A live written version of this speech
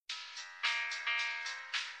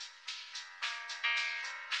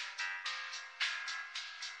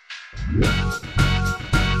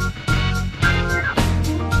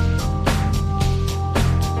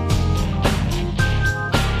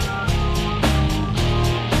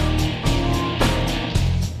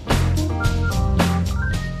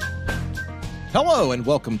Hello and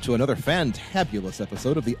welcome to another fantabulous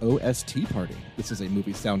episode of the OST Party. This is a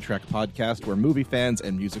movie soundtrack podcast where movie fans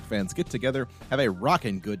and music fans get together, have a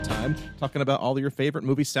rockin' good time, talking about all of your favorite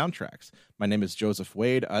movie soundtracks. My name is Joseph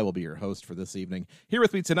Wade. I will be your host for this evening. Here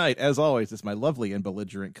with me tonight, as always, is my lovely and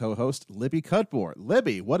belligerent co-host, Libby Cudmore.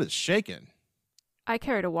 Libby, what is shaking? I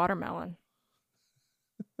carried a watermelon.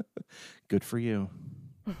 Good for you.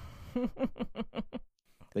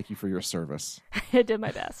 Thank you for your service. I did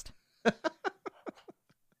my best.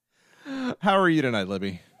 How are you tonight,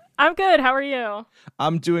 Libby? I'm good. How are you?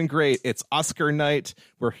 I'm doing great. It's Oscar night.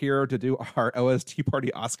 We're here to do our OST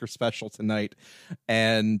Party Oscar special tonight.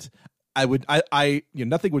 And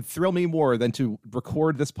nothing would thrill me more than to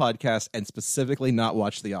record this podcast and specifically not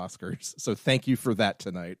watch the Oscars. So thank you for that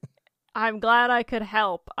tonight. I'm glad I could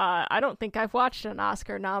help. I don't think I've watched an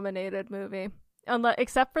Oscar-nominated movie,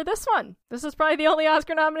 except for this one. This is probably the only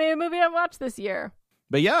Oscar-nominated movie I've watched this year.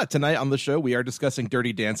 But yeah, tonight on the show, we are discussing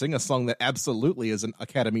Dirty Dancing, a song that absolutely is an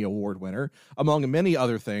Academy Award winner, among many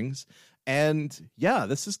other things. And yeah,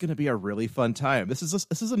 this is going to be a really fun time. This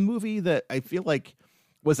is a movie that I feel like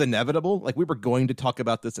was inevitable. Like we were going to talk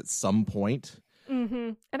about this at some point.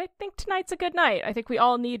 Mm-hmm. And I think tonight's a good night. I think we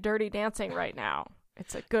all need Dirty Dancing right now.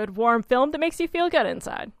 It's a good, warm film that makes you feel good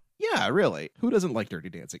inside. Yeah, really. Who doesn't like Dirty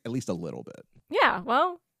Dancing? At least a little bit. Yeah,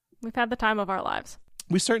 well, we've had the time of our lives.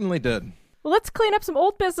 We certainly did. Well, let's clean up some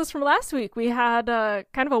old business from last week. We had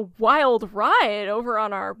kind of a wild ride over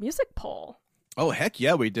on our music poll. Oh, heck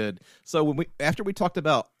yeah, we did. So after we talked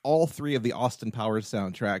about all three of the Austin Powers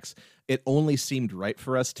soundtracks, it only seemed right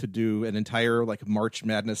for us to do an entire March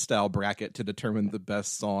Madness style bracket to determine the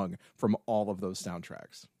best song from all of those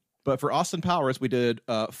soundtracks. But for Austin Powers, we did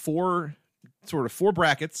four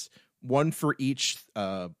brackets, one for each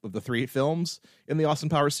of the three films in the Austin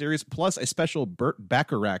Powers series, plus a special Burt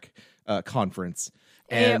Bacharach conference.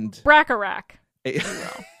 And Bacharach.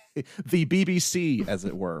 The BBC, as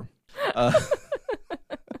it were.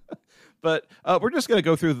 But we're just going to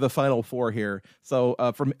go through the final four here. So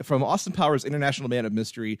from Austin Powers' International Man of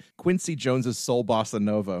Mystery, Quincy Jones's Soul Bossa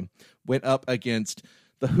Nova went up against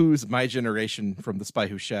The Who's My Generation from The Spy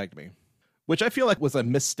Who Shagged Me, which I feel like was a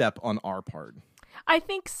misstep on our part. I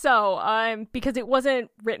think so, because it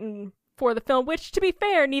wasn't written for the film, which, to be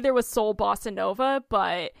fair, neither was Soul Bossa Nova,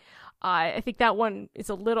 but I think that one is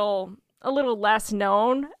a little less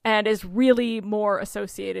known and is really more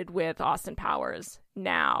associated with Austin Powers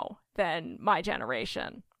now than My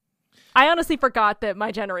Generation. I honestly forgot that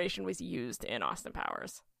My Generation was used in Austin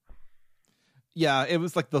Powers. Yeah, it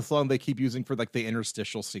was the song they keep using for the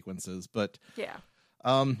interstitial sequences, but yeah,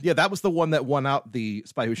 that was the one that won out the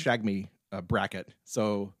Spy Who Shagged Me bracket.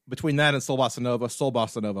 So between that and Soul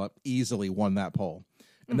Bossa Nova easily won that poll.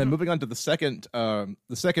 And then moving on to the second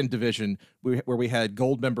division, where we had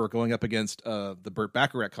Goldmember going up against the Burt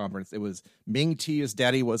Bacharach conference. It was Ming Tia's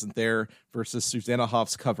Daddy Wasn't There versus Susanna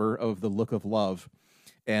Hoff's cover of The Look of Love.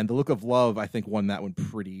 And The Look of Love, I think, won that one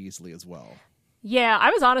pretty easily as well. Yeah,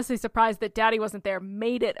 I was honestly surprised that Daddy Wasn't There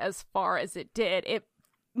made it as far as it did. It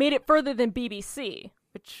made it further than BBC,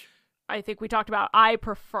 which I think we talked about I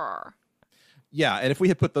prefer. Yeah, and if we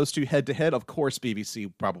had put those two head-to-head, of course BBC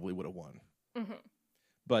probably would have won. Mm-hmm.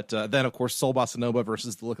 But then, of course, Soul Bossa Nova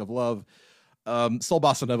versus The Look of Love. Soul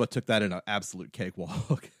Bossa Nova took that in an absolute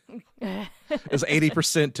cakewalk. It was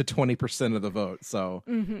 80% to 20% of the vote. So,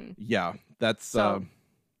 yeah, that's a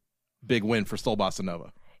big win for Soul Bossa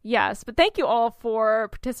Nova. Yes, but thank you all for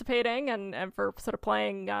participating and for sort of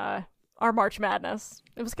playing our March Madness.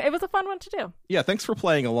 It was a fun one to do. Yeah, thanks for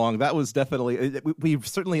playing along. That was definitely... We've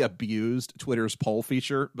certainly abused Twitter's poll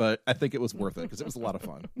feature, but I think it was worth it because it was a lot of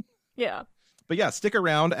fun. Yeah. But yeah, stick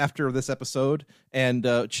around after this episode and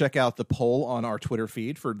check out the poll on our Twitter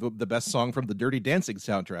feed for the best song from the Dirty Dancing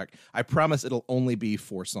soundtrack. I promise it'll only be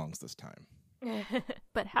 4 songs this time.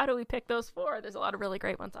 But how do we pick those 4? There's a lot of really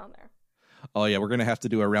great ones on there. Oh, yeah, we're going to have to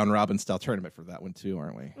do a round-robin style tournament for that one, too,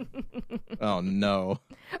 aren't we? Oh, no.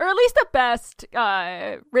 Or at least a best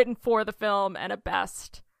written for the film and a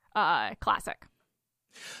best classic.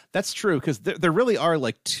 That's true, because there really are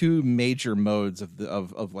 2 major modes of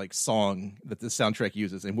song that this soundtrack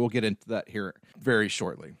uses, and we'll get into that here very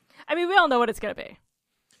shortly. I mean, we all know what it's going to be.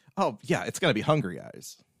 Oh, yeah, it's going to be Hungry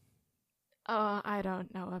Eyes. I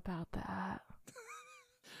don't know about that.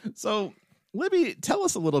 So... Libby, tell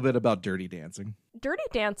us a little bit about Dirty Dancing. Dirty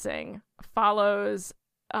Dancing follows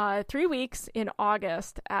 3 weeks in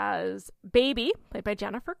August as Baby, played by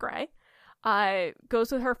Jennifer Grey,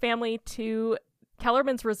 goes with her family to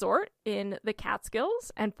Kellerman's Resort in the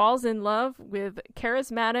Catskills and falls in love with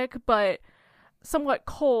charismatic but somewhat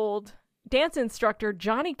cold dance instructor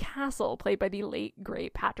Johnny Castle, played by the late,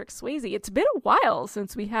 great Patrick Swayze. It's been a while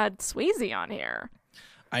since we had Swayze on here.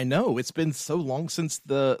 I know. It's been so long since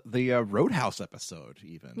the Roadhouse episode,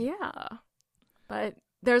 even. Yeah. But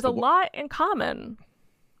there's a lot in common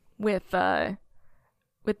with that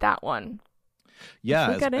one. Yeah,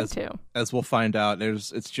 we'll get into. As we'll find out,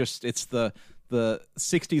 it's the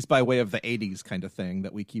 60s by way of the 80s kind of thing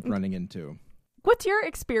that we keep running into. What's your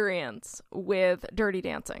experience with Dirty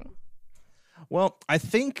Dancing? Well, I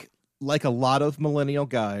think, like a lot of millennial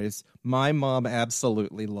guys, my mom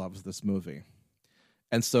absolutely loves this movie.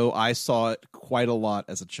 And so I saw it quite a lot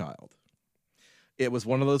as a child. It was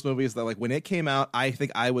one of those movies that, like, when it came out, I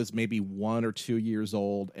think I was maybe 1 or 2 years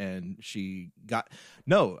old, and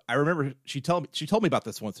I remember she told me about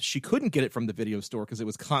this once. She couldn't get it from the video store because it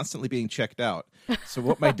was constantly being checked out. So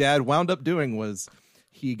what my dad wound up doing was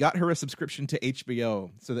he got her a subscription to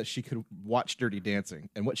HBO so that she could watch Dirty Dancing.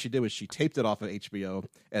 And what she did was she taped it off of HBO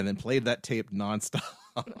and then played that tape nonstop.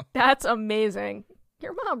 That's amazing.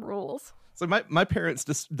 Your mom rules. So my parents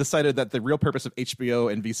decided that the real purpose of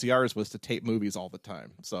HBO and VCRs was to tape movies all the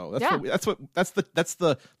time. So that's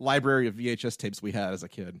the library of VHS tapes we had as a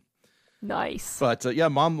kid. Nice. But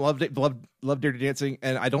Mom loved it, loved Dirty Dancing,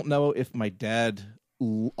 and I don't know if my dad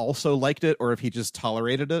also liked it or if he just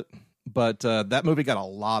tolerated it. But that movie got a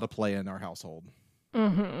lot of play in our household.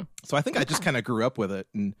 Mm-hmm. So I think I just kind of grew up with it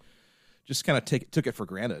and just kind of took it for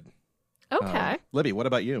granted. Okay. Libby, what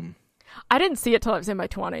about you? I didn't see it till I was in my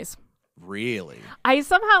 20s. Really? I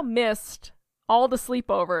somehow missed all the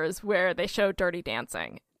sleepovers where they showed Dirty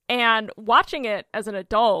Dancing. And watching it as an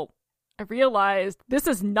adult, I realized this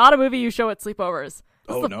is not a movie you show at sleepovers.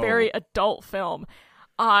 This is a very adult film.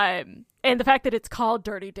 And the fact that it's called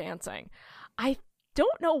Dirty Dancing. I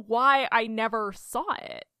don't know why I never saw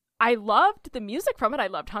it. I loved the music from it. I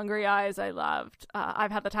loved Hungry Eyes. I loved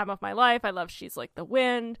I've Had the Time of My Life. I loved She's Like the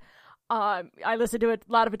Wind. I listened to a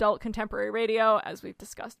lot of adult contemporary radio, as we've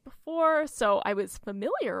discussed before, so I was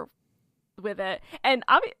familiar with it. And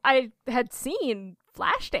I had seen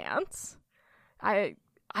Flashdance. I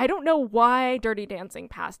don't know why Dirty Dancing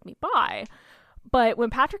passed me by, but when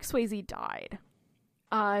Patrick Swayze died,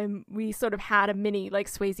 we sort of had a mini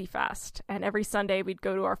Swayze Fest, and every Sunday we'd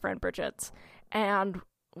go to our friend Bridget's, and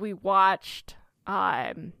we watched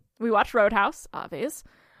Roadhouse, obvious.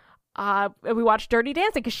 We watched Dirty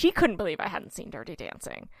Dancing because she couldn't believe I hadn't seen Dirty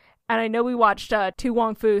Dancing. And I know we watched To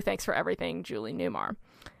Wong Fu, Thanks for Everything, Julie Newmar.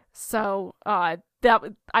 So I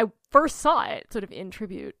first saw it sort of in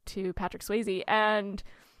tribute to Patrick Swayze. And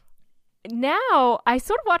now I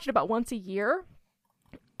sort of watch it about once a year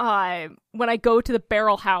when I go to the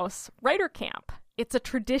Barrel House writer camp. It's a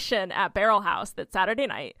tradition at Barrel House that Saturday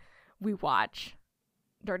night we watch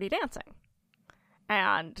Dirty Dancing.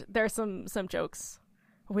 And there's some jokes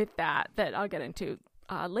with that I'll get into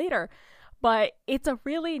later, but it's a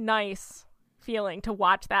really nice feeling to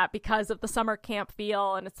watch that because of the summer camp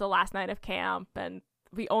feel, and it's the last night of camp, and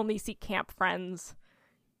we only see camp friends.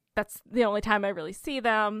 That's the only time I really see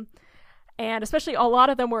them, and especially a lot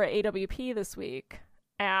of them were at AWP this week,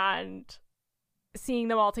 and seeing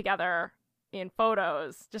them all together in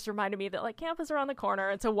photos just reminded me that camp is around the corner,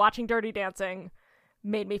 and so watching Dirty Dancing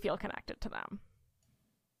made me feel connected to them.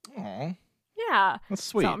 Aww. Yeah, that's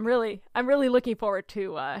sweet. So I'm really looking forward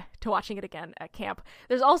to watching it again at camp.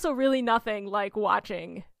 There's also really nothing like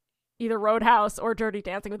watching either Roadhouse or Dirty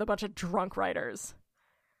Dancing with a bunch of drunk writers.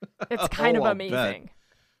 It's kind of amazing.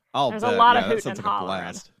 There's a lot of hooting and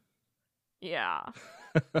hollering. Yeah.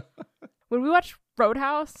 When we watched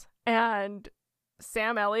Roadhouse and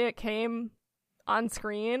Sam Elliott came on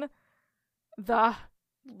screen, the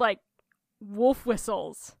wolf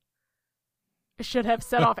whistles should have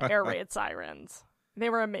set off air raid sirens. They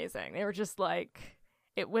were amazing. They were just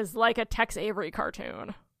it was like a Tex Avery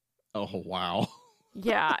cartoon. Oh, wow.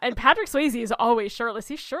 Yeah, and Patrick Swayze is always shirtless.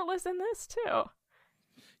 He's shirtless in this too.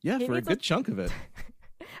 Yeah, for a good chunk of it.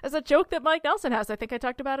 As a joke that Mike Nelson has. I think I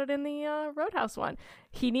talked about it in the Roadhouse one.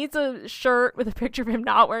 He needs a shirt with a picture of him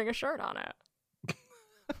not wearing a shirt on it.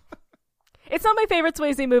 It's not my favorite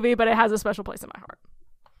Swayze movie, but it has a special place in my heart.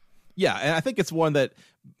 Yeah, and I think it's one that,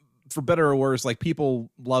 for better or worse, people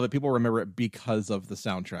love it. People remember it because of the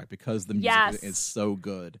soundtrack, because the music is so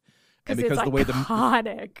good, and because it's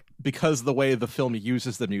iconic. Because the way the film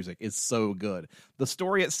uses the music is so good. The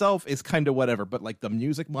story itself is kind of whatever, but the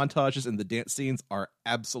music montages and the dance scenes are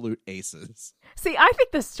absolute aces. See, I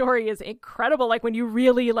think the story is incredible. When you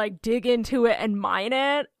really dig into it and mine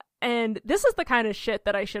it. And this is the kind of shit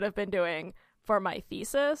that I should have been doing for my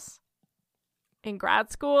thesis in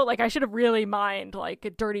grad school. Like, I should have really mined,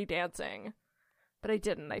 like, Dirty Dancing, but I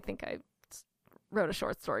didn't. I think I wrote a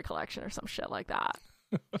short story collection or some shit like that.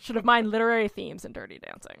 Should have mined literary themes in Dirty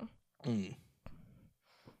Dancing.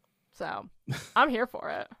 So, I'm here for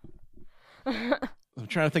it. I'm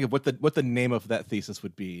trying to think of what the name of that thesis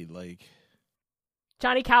would be. Like,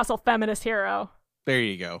 Johnny Castle, feminist hero. there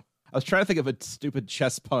you go. I was trying to think of a stupid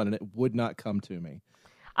chess pun, and it would not come to me.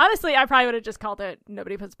 Honestly, I probably would have just called it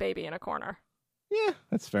Nobody Puts Baby in a Corner. Yeah,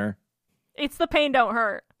 that's fair. It's the pain don't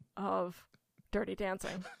hurt of Dirty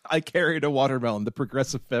Dancing. I carried a watermelon, the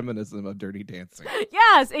progressive feminism of Dirty Dancing.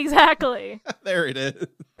 Yes, exactly. There it is.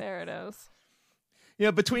 There it is.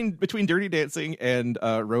 Yeah, between Dirty Dancing and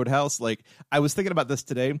Roadhouse, like, I was thinking about this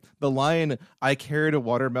today. The line, I carried a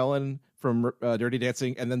watermelon from Dirty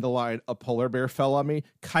Dancing, and then the line, a polar bear fell on me,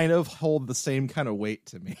 kind of hold the same kind of weight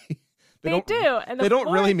to me. They do. And they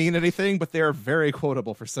don't really mean anything, but they are very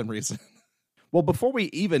quotable for some reason. Well, before we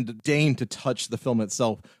even deign to touch the film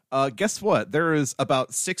itself, guess what? There is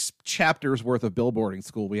about 6 chapters worth of billboarding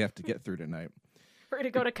school we have to get through tonight. We're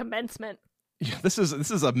going to go to commencement. Yeah, this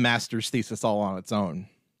is a master's thesis all on its own.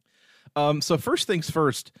 So first things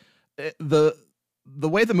first, the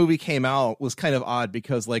way the movie came out was kind of odd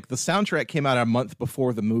because, like, the soundtrack came out a month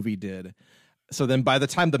before the movie did. So then by the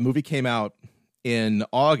time the movie came out in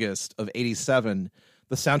August of 1987,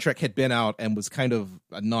 the soundtrack had been out and was kind of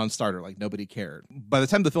a non-starter, like nobody cared. By the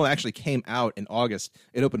time the film actually came out in August,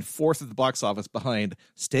 it opened 4th at the box office behind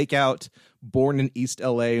Stakeout, Born in East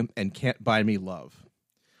LA, and Can't Buy Me Love.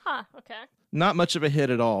 Huh, okay. Not much of a hit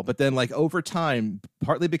at all, but then, like, over time,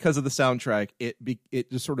 partly because of the soundtrack, it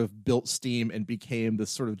just sort of built steam and became this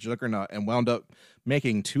sort of juggernaut and wound up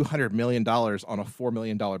making $200 million on a $4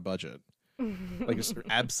 million budget. Like, it's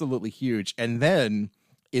absolutely huge. And then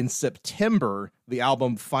in September, the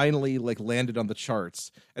album finally, like, landed on the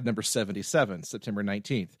charts at number 77, September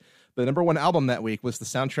 19th. The number 1 album that week was the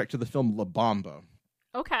soundtrack to the film La Bamba.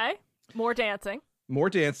 Okay. More dancing. More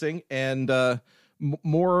dancing and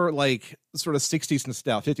more, like, sort of 50s and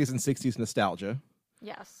 60s nostalgia.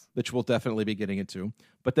 Yes. Which we'll definitely be getting into.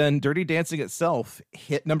 But then Dirty Dancing itself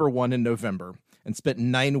hit number 1 in November and spent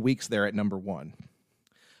 9 weeks there at number 1.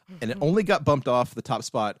 And it only got bumped off the top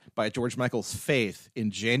spot by George Michael's Faith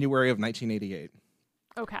in January of 1988.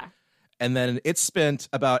 Okay. And then it spent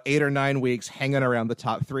about 8 or 9 weeks hanging around the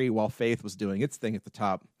top 3 while Faith was doing its thing at the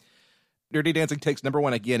top. Dirty Dancing takes number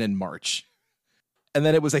 1 again in March. And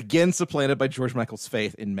then it was again supplanted by George Michael's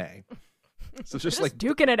Faith in May. So it's just like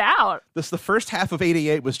duking it out. The first half of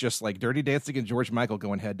 88 was just like Dirty Dancing and George Michael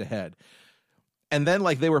going head to head. And then,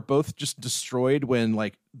 like, they were both just destroyed when,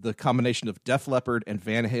 like, the combination of Def Leppard and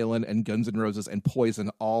Van Halen and Guns N' Roses and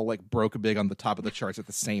Poison all, like, broke big on the top of the charts at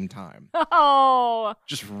the same time. Oh.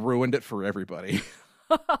 Just ruined it for everybody.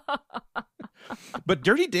 But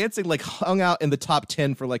Dirty Dancing, like, hung out in the top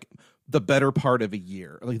 10 for, like, the better part of a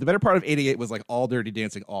year. Like, the better part of 88 was, like, all Dirty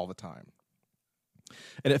Dancing all the time.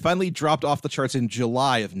 And it finally dropped off the charts in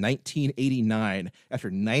July of 1989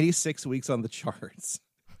 after 96 weeks on the charts.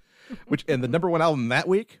 And the number 1 album that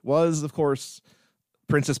week was, of course,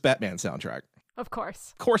 Princess Batman soundtrack. Of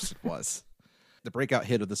course. Of course it was. The breakout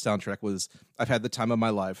hit of the soundtrack was I've Had the Time of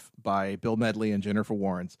My Life by Bill Medley and Jennifer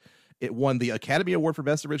Warnes. It won the Academy Award for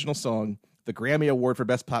Best Original Song, the Grammy Award for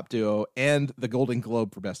Best Pop Duo, and the Golden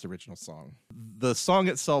Globe for Best Original Song. The song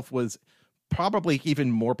itself was probably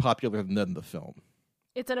even more popular than the film.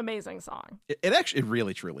 It's an amazing song. It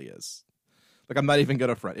really, truly is. Like, I'm not even going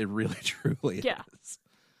to front. It really, truly is.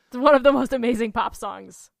 It's one of the most amazing pop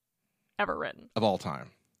songs ever written. Of all time.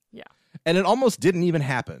 Yeah. And it almost didn't even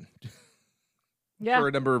happen. Yeah. For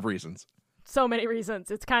a number of reasons. So many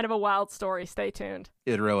reasons. It's kind of a wild story. Stay tuned.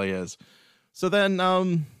 It really is. So then,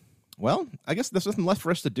 well, I guess there's nothing left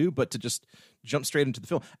for us to do but to just jump straight into the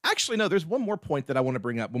film. Actually, no, there's one more point that I want to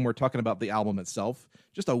bring up when we're talking about the album itself.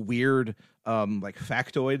 Just a weird, like,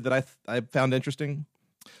 factoid that I found interesting.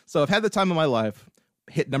 So I've Had the Time of My Life,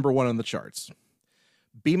 hit number 1 on the charts.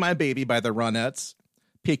 Be My Baby by the Ronettes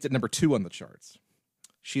peaked at number 2 on the charts.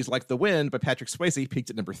 She's Like the Wind by Patrick Swayze peaked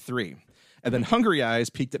at number 3. And then Hungry Eyes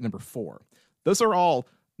peaked at number 4. Those are all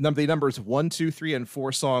the numbers 1, 2, 3, and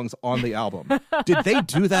 4 songs on the album. Did they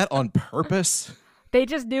do that on purpose? They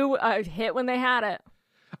just knew a hit when they had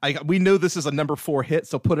it. We know this is a number 4 hit,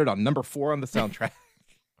 so put it on number 4 on the soundtrack.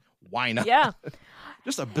 Why not? Yeah.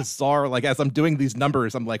 Just a bizarre, like, as I'm doing these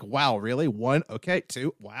numbers, I'm like, wow, really? 1? Okay.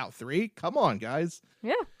 2? Wow. 3? Come on, guys.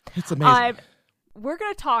 Yeah. It's amazing. We're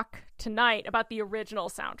going to talk tonight about the original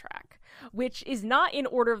soundtrack, which is not in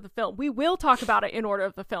order of the film. We will talk about it in order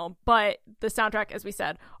of the film, but the soundtrack, as we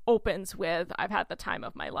said, opens with I've Had the Time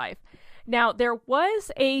of My Life. Now, there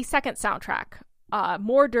was a second soundtrack,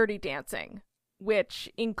 More Dirty Dancing, which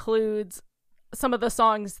includes some of the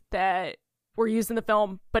songs that were used in the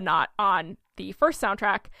film, but not on the first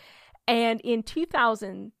soundtrack. And in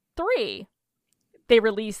 2003, they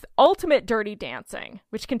released Ultimate Dirty Dancing,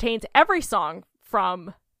 which contains every song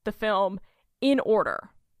from the film in order.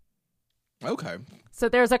 Okay. So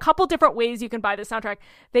there's a couple different ways you can buy the soundtrack.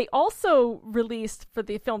 They also released, for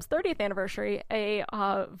the film's 30th anniversary, a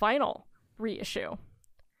vinyl reissue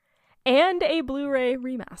and a Blu-ray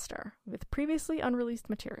remaster with previously unreleased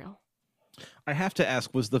material. I have to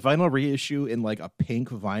ask, was the vinyl reissue in like a pink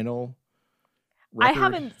vinyl record? I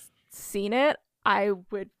haven't seen it. I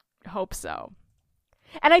would hope so.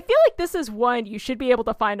 And I feel like this is one you should be able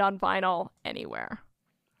to find on vinyl anywhere.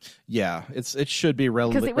 Yeah, it should be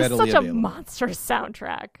because it was readily such available. a monstrous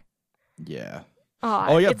soundtrack. Yeah.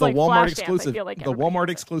 Oh yeah, it's the like Walmart Flashdance, exclusive. I feel like The everybody Walmart has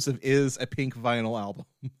it. exclusive is a pink vinyl album.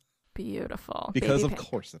 Beautiful. Because Baby of pink.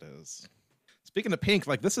 course it is. Speaking of pink,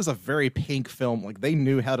 like this is a very pink film. Like they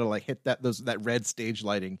knew how to like hit that red stage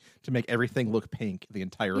lighting to make everything look pink the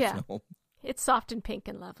entire Yeah. film. It's soft and pink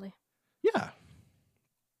and lovely. Yeah.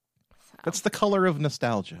 So, That's the color of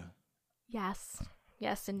nostalgia. yes.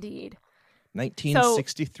 Yes, indeed.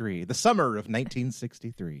 1963. The summer of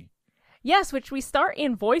 1963. Yes, which we start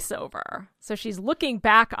in voiceover. So she's looking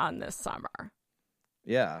back on this summer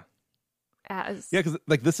Yeah. as Yeah, because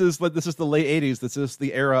like this is the late 80s. This is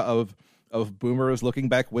the era of boomers looking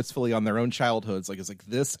back wistfully on their own childhoods. Like it's like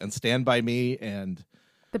this and Stand By Me and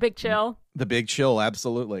The Big Chill. The Big Chill.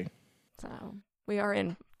 Absolutely. So we are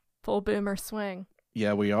in full boomer swing.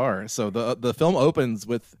 Yeah, we are. So the film opens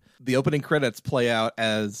with the opening credits play out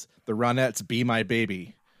as the Ronettes' "Be My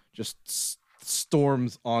Baby" just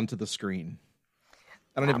storms onto the screen.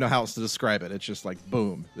 I don't even know how else to describe it. It's just like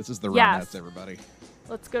boom. This is the Yes. Ronettes, everybody.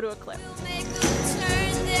 Let's go to a clip. Make them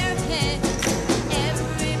turn their heads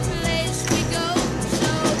every place we go.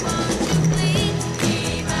 So won't you please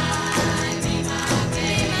be my little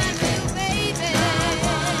baby?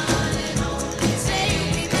 Say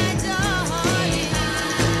you'll be my darling.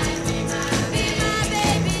 Be my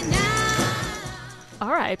baby now.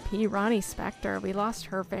 R.I.P. Ronnie Spector. We lost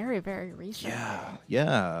her very, very recently.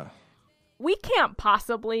 Yeah. We can't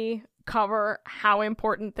possibly cover how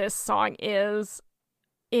important this song is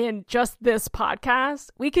in just this podcast.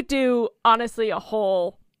 We could do, honestly, a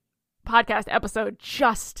whole podcast episode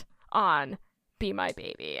just on Be My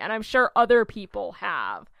Baby. And I'm sure other people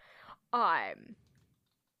have.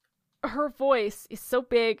 Her voice is so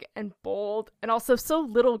big and bold and also so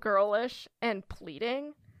little girlish and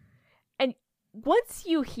pleading. And once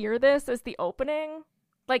you hear this as the opening,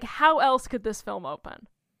 like, how else could this film open?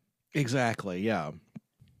 Exactly. Yeah.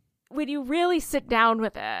 When you really sit down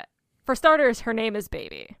with it, for starters, her name is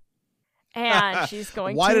Baby. And she's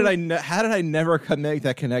going Why to... did how did I never make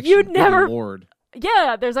that connection? You Good never- Lord.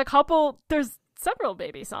 Yeah, there's several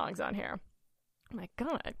Baby songs on here. Oh my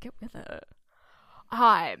God, get with it.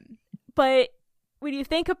 But when you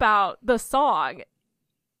think about the song,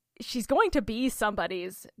 she's going to be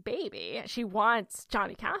somebody's baby. She wants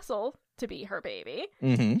Johnny Castle to be her baby.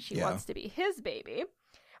 Mm-hmm. She wants to be his baby.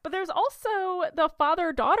 But there's also the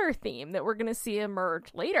father-daughter theme that we're going to see emerge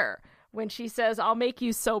later when she says, "I'll make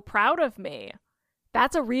you so proud of me."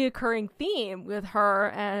 That's a reoccurring theme with her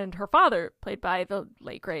and her father, played by the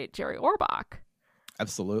late, great Jerry Orbach.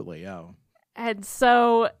 Absolutely. Yeah. And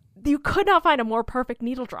so you could not find a more perfect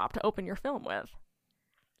needle drop to open your film with.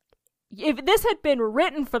 If this had been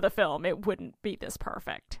written for the film, it wouldn't be this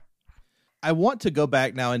perfect. I want to go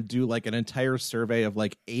back now and do like an entire survey of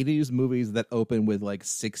like 80s movies that open with like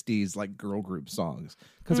 60s like girl group songs,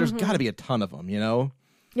 because there's got to be a ton of them, you know?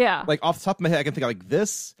 Yeah. Like off the top of my head, I can think of like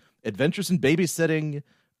this, Adventures in Babysitting,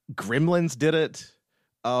 Gremlins did it.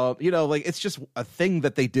 Like it's just a thing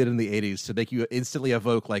that they did in the 80s to make you instantly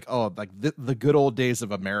evoke like, oh, like the good old days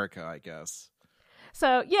of America, I guess.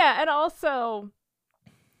 So, yeah, and also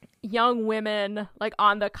young women like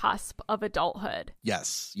on the cusp of adulthood.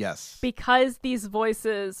 Yes. Because these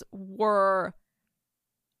voices were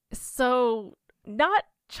so not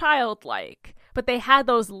childlike, but they had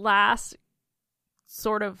those last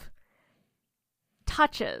sort of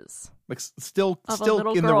touches. Like still Of a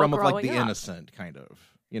little in the girl realm of like the growing up. innocent kind of,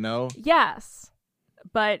 you know? Yes,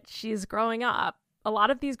 but she's growing up. A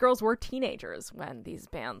lot of these girls were teenagers when these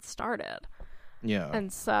bands started. Yeah.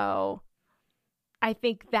 And so I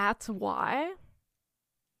think that's why.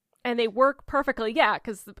 And they work perfectly, yeah,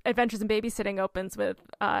 because Adventures in Babysitting opens with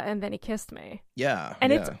 "And Then He Kissed Me." Yeah.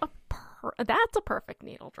 And yeah. it's that's a perfect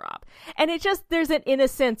needle drop. And it just, there's an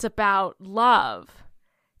innocence about love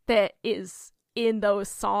that is in those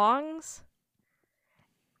songs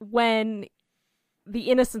when the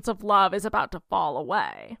innocence of love is about to fall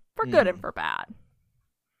away, for good and for bad.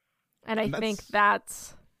 And I think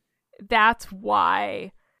that's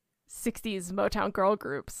why 60s Motown girl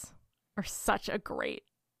groups are such a great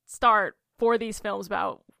start for these films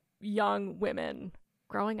about young women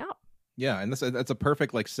growing up. Yeah, and that's a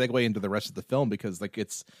perfect like segue into the rest of the film, because like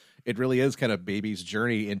it really is kind of Baby's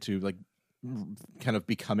journey into like kind of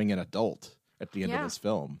becoming an adult at the end of this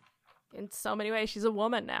film. In so many ways, she's a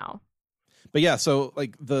woman now. But yeah, so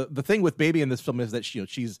like the thing with Baby in this film is that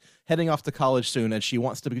she's heading off to college soon, and she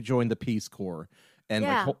wants to join the Peace Corps. And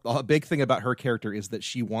like a big thing about her character is that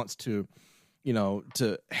she wants to,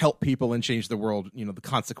 to help people and change the world. The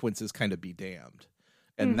consequences kind of be damned.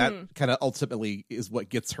 And that kind of ultimately is what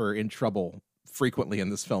gets her in trouble frequently in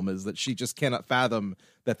this film, is that she just cannot fathom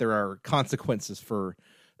that there are consequences for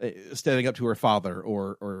standing up to her father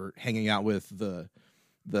or hanging out with the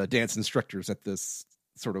dance instructors at this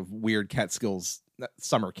sort of weird Catskills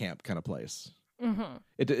summer camp kind of place. Mm-hmm.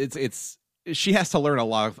 It's she has to learn a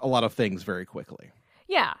lot of things very quickly.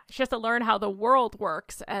 Yeah, she has to learn how the world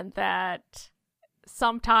works, and that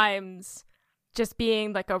sometimes just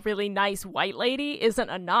being like a really nice white lady isn't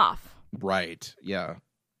enough. Right, yeah.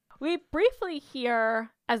 We briefly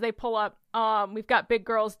hear, as they pull up, we've got Big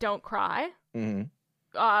Girls Don't Cry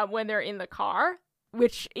when they're in the car,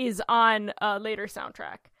 which is on a later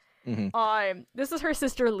soundtrack. Mm-hmm. This is her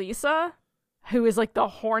sister Lisa, who is like the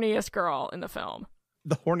horniest girl in the film.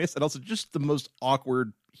 The horniest, and also just the most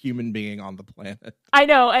awkward human being on the planet. I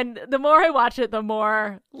know, and the more I watch it, the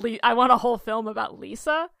more I want a whole film about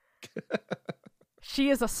Lisa. She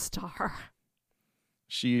is a star.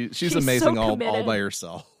 She's amazing so all by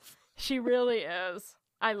herself. She really is.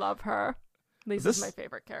 I love her. Lisa's my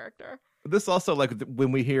favorite character. This also, like,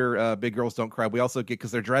 when we hear Big Girls Don't Cry, we also get,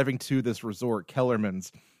 because they're driving to this resort,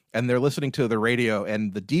 Kellerman's, and they're listening to the radio,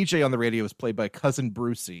 and the DJ on the radio is played by Cousin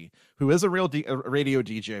Brucey, who is a real radio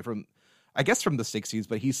DJ from the 60s,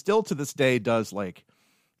 but he still to this day does like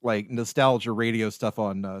nostalgia radio stuff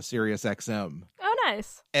on Sirius XM. Oh,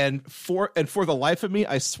 nice. And for the life of me,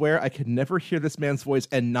 I swear I could never hear this man's voice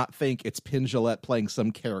and not think it's Penn Jillette playing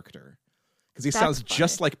some character, because he sounds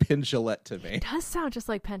just like Penn Jillette to me. He does sound just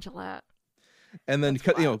like Penn Jillette. And then,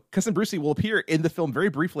 Cousin Brucey will appear in the film very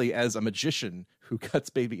briefly as a magician who cuts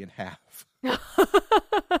Baby in half.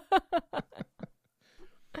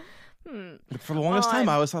 For the longest time,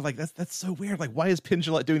 I was like, that's so weird. Like, why is Penn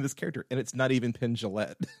Jillette doing this character? And it's not even Penn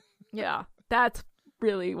Jillette. Yeah, that's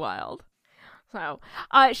really wild. So,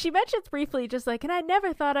 she mentions briefly, just like, and I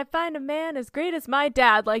never thought I'd find a man as great as my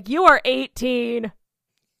dad. Like, you are 18.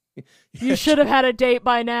 You should have had a date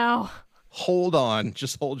by now. Hold on.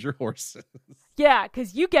 Just hold your horses. Yeah,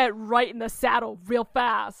 because you get right in the saddle real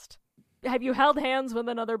fast. Have you held hands with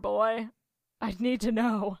another boy? I need to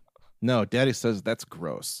know. No, Daddy says that's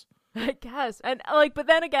gross. I guess. And but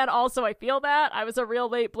then again, also I feel that. I was a real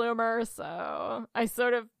late bloomer, so I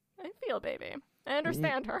feel Baby. I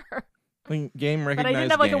understand her. I mean, game recognized. But I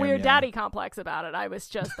didn't have like a weird daddy complex about it. I was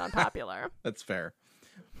just unpopular. That's fair.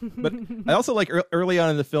 But I also like early on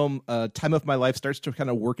in the film, Time of My Life starts to kind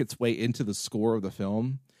of work its way into the score of the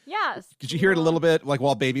film. Yes. Did you hear it a little bit, like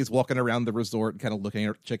while Baby's walking around the resort, kind of looking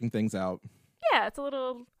at, checking things out? Yeah, it's a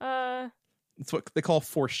little. It's what they call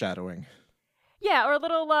foreshadowing. Yeah, or a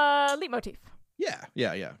little leitmotif.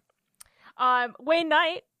 Yeah. Wayne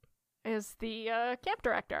Knight is the camp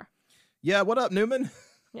director. Yeah, what up, Newman?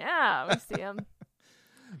 Yeah, we see him.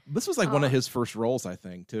 This was like one of his first roles, I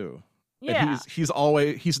think, too. Yeah.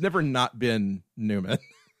 And he's never not been Newman.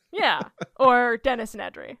 Yeah, or Dennis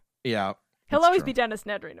Nedry. Yeah. He'll always be Dennis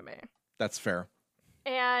Nedry to me. That's fair.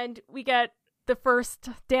 And we get the first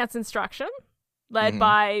dance instruction led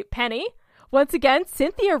by Penny. Once again,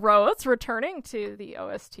 Cynthia Rhodes returning to the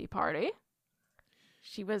OST party.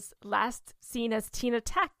 She was last seen as Tina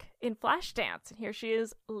Tech in Flashdance, and here she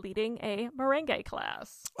is leading a merengue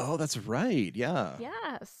class. Oh, that's right. Yeah.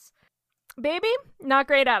 Yes. Baby, not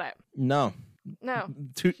great at it. No. No.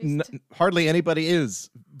 Hardly anybody is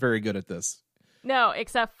very good at this. No,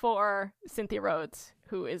 except for Cynthia Rhodes,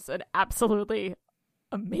 who is an absolutely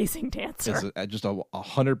amazing dancer. Is just a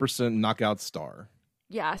 100% knockout star.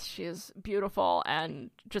 Yes, she is beautiful and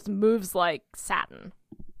just moves like satin.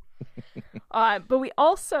 But we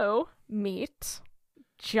also meet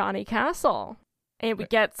Johnny Castle. And we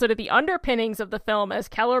get sort of the underpinnings of the film as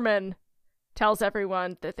Kellerman tells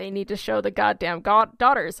everyone that they need to show the goddamn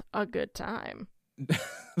daughters a good time.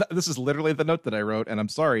 This is literally the note that I wrote, and I'm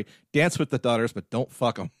sorry. Dance with the daughters, but don't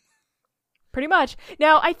fuck them. Pretty much.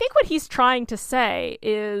 Now, I think what he's trying to say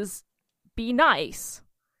is be nice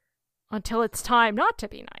until it's time not to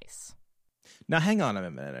be nice. Now, hang on a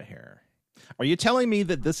minute here. Are you telling me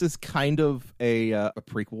that this is kind of a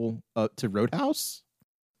prequel to Roadhouse?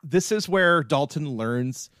 This is where Dalton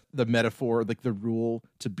learns the metaphor, like the rule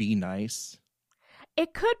to be nice.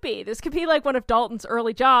 It could be. This could be like one of Dalton's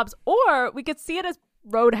early jobs, or we could see it as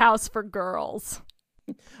Roadhouse for girls.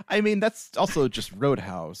 I mean, that's also just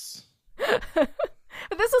Roadhouse. But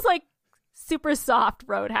this is like super soft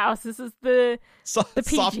Roadhouse. This is the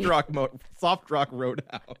PG. soft rock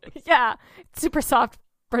Roadhouse. Yeah, super soft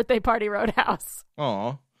birthday party Roadhouse.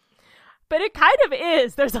 Aw. But it kind of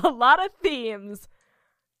is. There's a lot of themes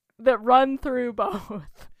that run through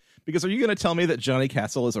both. Because are you going to tell me that Johnny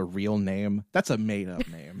Castle is a real name? That's a made-up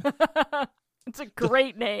name. It's a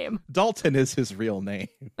great name. Dalton is his real name.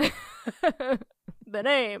 The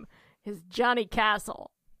name is Johnny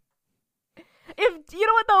Castle. If you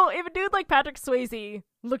know what though, if a dude like Patrick Swayze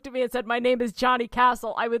looked at me and said, "My name is Johnny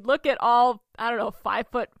Castle," I would look at all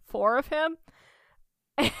 5'4" of him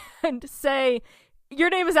and say, "Your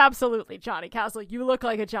name is absolutely Johnny Castle. You look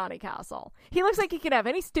like a Johnny Castle." He looks like he can have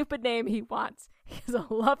any stupid name he wants. He's a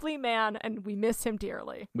lovely man, and we miss him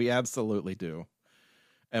dearly. We absolutely do.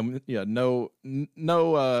 And yeah, no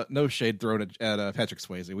shade thrown at Patrick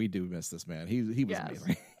Swayze. We do miss this man. He was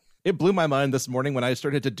amazing. It blew my mind this morning when I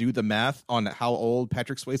started to do the math on how old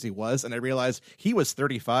Patrick Swayze was, and I realized he was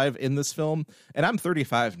 35 in this film, and I'm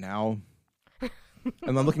 35 now.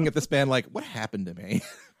 And I'm looking at this man like, what happened to me?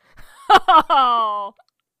 Oh.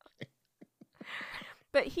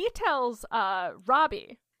 But he tells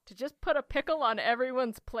Robbie to just put a pickle on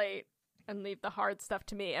everyone's plate and leave the hard stuff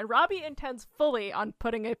to me. And Robbie intends fully on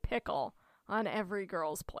putting a pickle on every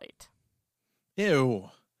girl's plate.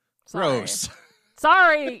 Ew. Sorry. Gross.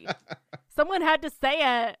 Sorry. Someone had to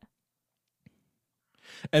say it.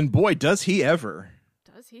 And boy, does he ever.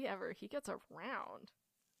 Does he ever? He gets around.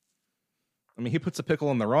 I mean, he puts a pickle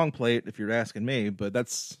on the wrong plate, if you're asking me, but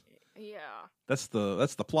that's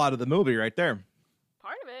the plot of the movie right there.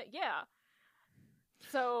 Part of it, yeah.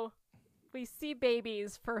 So we see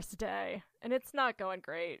Baby's first day, and it's not going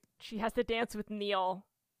great. She has to dance with Neil,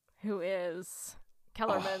 who is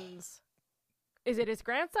Kellerman's... Is it his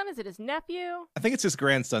grandson? Is it his nephew? I think it's his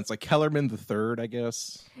grandson. It's like Kellerman the Third, I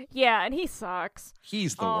guess. Yeah, and he sucks.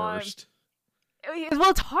 He's the worst. Well,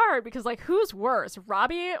 it's hard because, like, who's worse,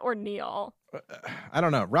 Robbie or Neil? I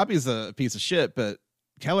don't know. Robbie's a piece of shit, but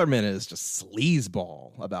Kellerman is just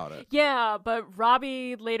sleazeball about it. Yeah, but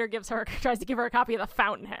Robbie later tries to give her a copy of The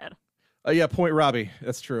Fountainhead. Oh, yeah, point Robbie.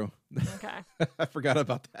 That's true. Okay. I forgot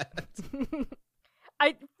about that.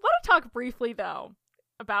 I want to talk briefly, though,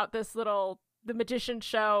 about the magician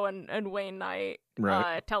show and Wayne Knight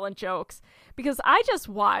telling jokes, because I just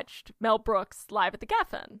watched Mel Brooks live at the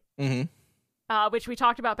Geffen, which we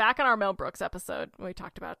talked about back on our Mel Brooks episode when we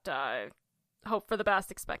talked about hope for the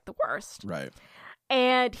best, expect the worst. Right.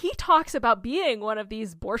 And he talks about being one of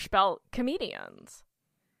these Borscht Belt comedians.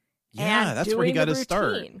 Yeah, that's where he got his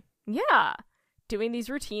start. Yeah, doing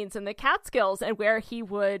these routines in the Catskills, and where he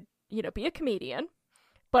would, be a comedian,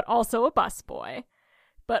 but also a busboy,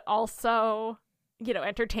 but also,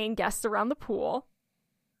 entertain guests around the pool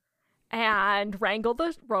and wrangle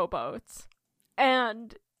the rowboats.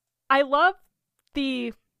 And I love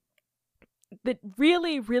the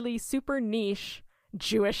really, really super niche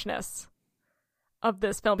Jewishness of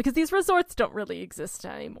this film, because these resorts don't really exist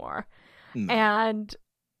anymore. No. And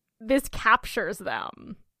this captures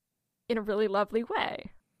them in a really lovely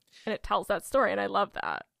way. And it tells that story, and I love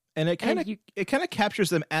that. And it kind of captures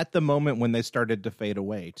them at the moment when they started to fade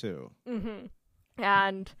away, too. Mm-hmm.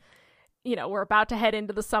 And, we're about to head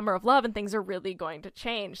into the summer of love, and things are really going to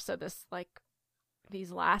change. So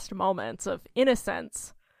these last moments of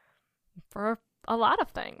innocence for a lot of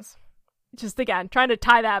things. Just, again, trying to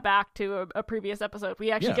tie that back to a previous episode.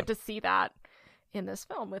 We actually get to see that in this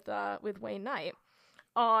film with Wayne Knight.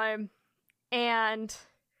 And...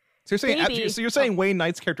 So you're saying Wayne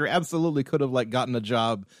Knight's character absolutely could have gotten a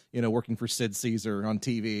job, working for Sid Caesar on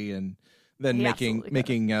TV and then making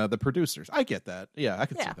the producers. I get that. Yeah, I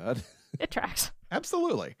can see that. It tracks.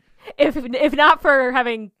 Absolutely. If not for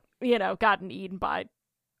having, gotten eaten by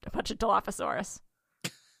a bunch of Dilophosaurus.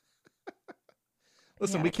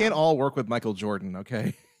 Listen, we can't all work with Michael Jordan,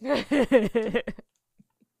 okay?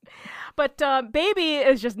 But Baby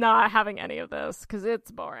is just not having any of this because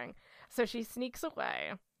it's boring. So she sneaks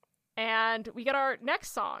away. And we get our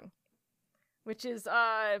next song, which is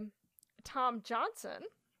Tom Johnson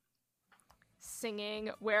singing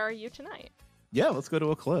Where Are You Tonight? Yeah, let's go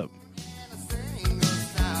to a clip.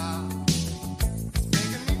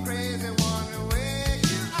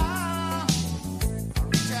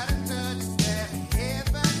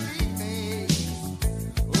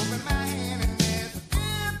 Open my hand and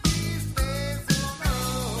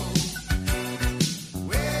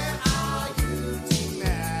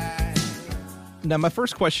Now, my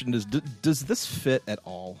first question is, does this fit at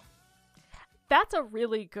all? That's a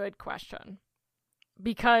really good question.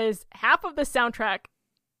 Because half of the soundtrack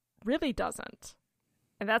really doesn't.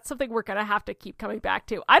 And that's something we're going to have to keep coming back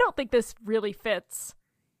to. I don't think this really fits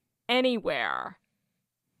anywhere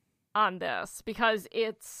on this because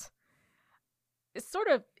it's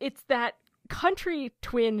that country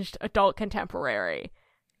twinged adult contemporary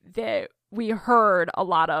that we heard a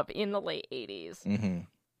lot of in the late 80s. Mm-hmm.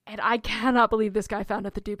 And I cannot believe this guy found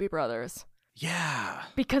it the Doobie Brothers. Yeah.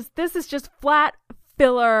 Because this is just flat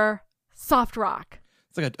filler soft rock.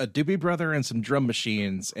 It's like a Doobie Brother and some drum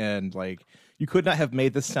machines, and like you could not have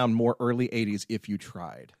made this sound more early 80s if you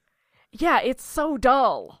tried. Yeah, it's so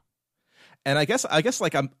dull. And I guess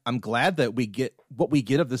like I'm glad that we get what we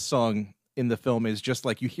get of this song in the film is just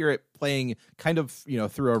like you hear it playing kind of,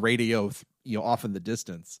 through a radio, off in the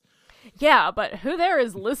distance. Yeah, but who there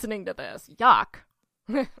is listening to this? Yuck.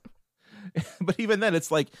 But even then,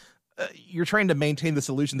 it's like you're trying to maintain this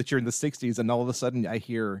illusion that you're in the 60s, and all of a sudden I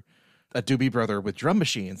hear a Doobie Brother with drum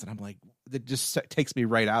machines, and I'm like, it just takes me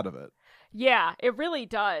right out of it. Yeah, it really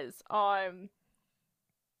does. And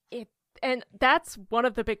that's one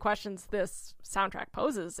of the big questions this soundtrack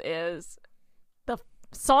poses is the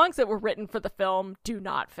songs that were written for the film do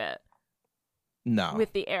not fit No.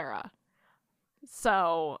 with the era.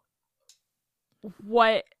 So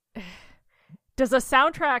what does a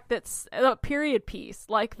soundtrack that's a period piece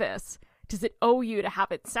like this, does it owe you to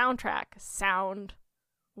have its soundtrack sound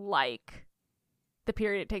like the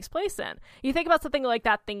period it takes place in? You think about something like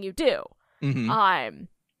That Thing You Do. Mm-hmm.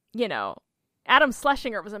 Adam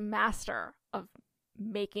Schlesinger was a master of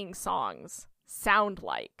making songs sound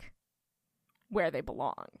like where they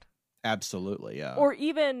belonged. Absolutely, yeah. Or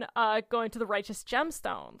even going to The Righteous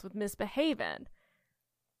Gemstones with Misbehavin'.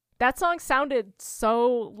 That song sounded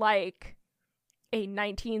so like a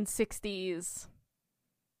 1960s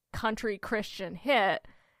country Christian hit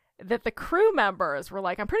that the crew members were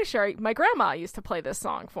like, I'm pretty sure my grandma used to play this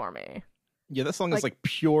song for me. Yeah, that song is like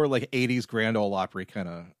pure like 80s Grand Ole Opry kind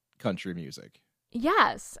of country music.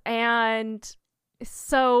 Yes, and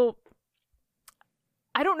so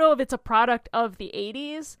I don't know if it's a product of the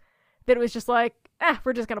 80s that it was just like,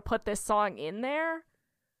 we're just going to put this song in there.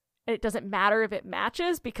 And it doesn't matter if it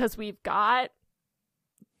matches because we've got,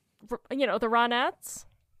 the Ronettes.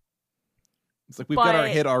 It's like we've got our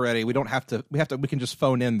hit already. We can just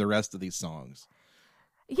phone in the rest of these songs.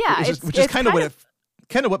 Yeah, which is kind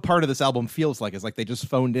of what part of this album feels like. Is like they just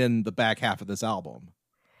phoned in the back half of this album.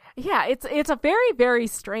 Yeah, it's a very, very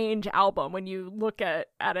strange album when you look at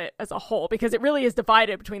it as a whole because it really is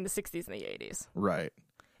divided between the 60s and the 80s. Right.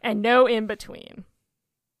 And no in between.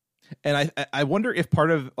 And I wonder if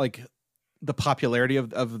part of like the popularity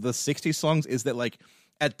of the 60s songs is that like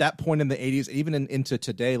at that point in the 80s, even into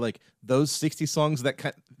today, like those 60s songs, that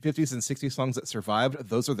 50s and 60s songs that survived,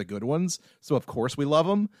 those are the good ones. So of course we love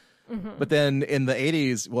them. Mm-hmm. But then in the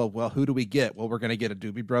 80s, well, who do we get? Well, we're going to get a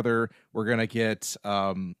Doobie Brother. We're going to get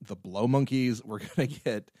the Blow Monkeys. We're going to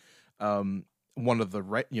get one of the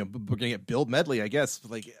we're going to get Bill Medley, I guess.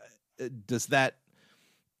 Like, does that,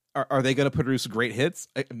 are they going to produce great hits?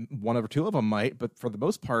 One or two of them might, but for the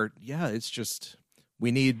most part, yeah, it's just,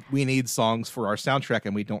 we need songs for our soundtrack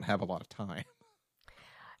and we don't have a lot of time.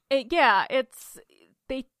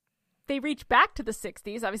 They reach back to the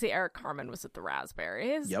 60s. Obviously, Eric Carmen was at the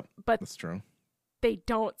Raspberries. Yep, but that's true. They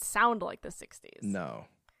don't sound like the 60s. No.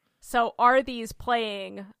 So are these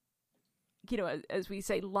playing, as we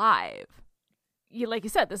say, live? Like you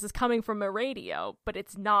said, this is coming from a radio, but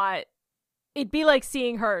it's not. It'd be like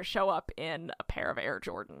seeing her show up in a pair of Air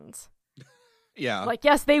Jordans. Yeah. Like,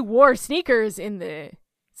 yes, they wore sneakers in the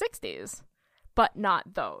 60s, but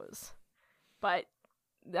not those. But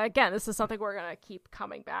again, this is something we're going to keep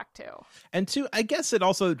coming back to. And two, I guess it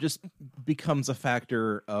also just becomes a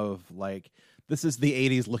factor of like, this is the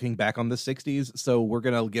 80s looking back on the 60s, so we're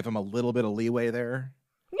going to give them a little bit of leeway there.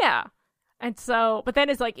 Yeah. And so, but then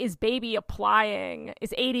is 80s Baby applying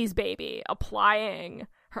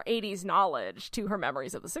her 80s knowledge to her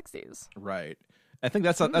memories of the 60s. Right. I think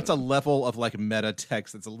that's a level of like meta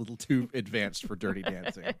text that's a little too advanced for Dirty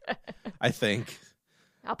Dancing. I think.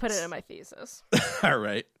 I'll put it in my thesis. All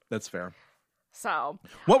right. That's fair. So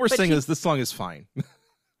what we're saying is this song is fine.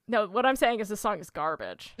 No, what I'm saying is this song is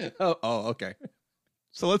garbage. Oh, okay.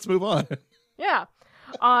 So let's move on. Yeah.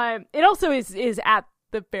 It also is at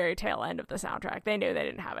the very tail end of the soundtrack. They knew they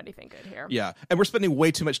didn't have anything good here. Yeah. And we're spending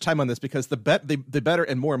way too much time on this because the better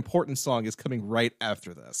and more important song is coming right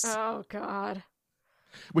after this. Oh, God.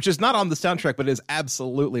 Which is not on the soundtrack, but is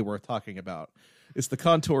absolutely worth talking about. It's the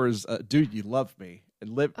Contours' "Do You Love Me?"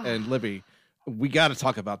 and Libby. We got to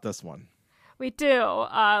talk about this one. We do.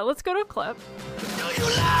 Let's go to a clip. Do you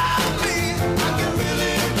love me? I can feel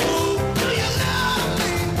it move. Do you love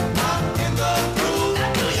me? I'm in the groove.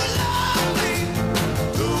 Do you love me?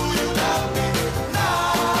 Do you love me?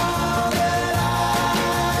 Now that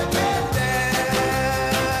I can dance.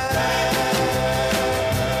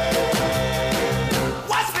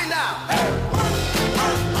 Watch me now.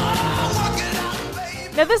 Work it out,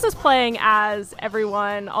 baby. Now, this is playing as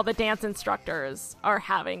everyone, all the dance instructors, are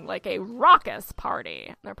having like a raucous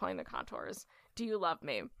party. They're playing the Contours. Do You Love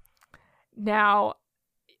Me? Now,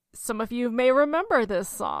 some of you may remember this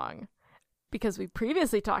song because we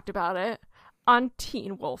previously talked about it on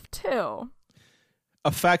Teen Wolf 2.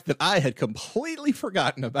 A fact that I had completely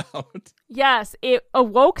forgotten about. Yes, it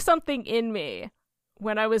awoke something in me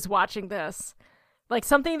when I was watching this. Like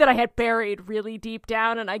something that I had buried really deep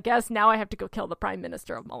down, and I guess now I have to go kill the Prime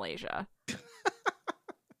Minister of Malaysia.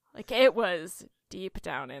 Like it was deep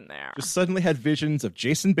down in there. Just suddenly had visions of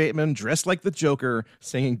Jason Bateman dressed like the Joker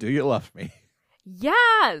singing "Do You Love Me?"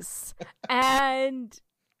 Yes! And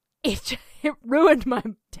it ruined my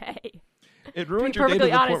day. It ruined To be your day to perfectly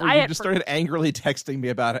the honest, point where I you had just started angrily texting me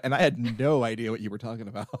about it, and I had no idea what you were talking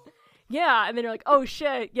about. Yeah, and then you're like, oh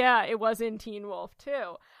shit, yeah, it was in Teen Wolf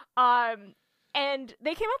too. And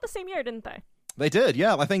they came out the same year, didn't they? They did,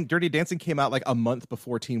 yeah. I think Dirty Dancing came out like a month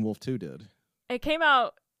before Teen Wolf 2 did. It came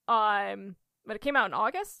out, but it came out in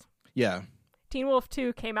August. Yeah. Teen Wolf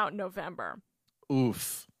 2 came out in November.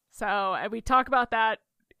 Oof. So, and we talk about that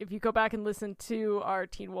if you go back and listen to our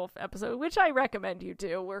Teen Wolf episode, which I recommend you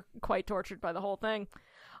do. We're quite tortured by the whole thing.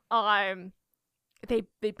 They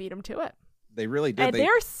beat him to it. They really did. And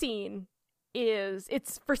their scene is,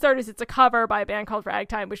 it's for starters, it's a cover by a band called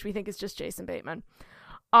Ragtime, which we think is just Jason Bateman.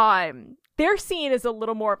 Their scene is a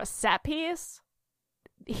little more of a set piece.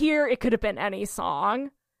 Here, it could have been any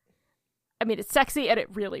song. I mean, it's sexy and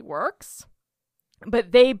it really works.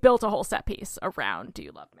 But they built a whole set piece around Do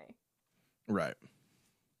You Love Me? Right.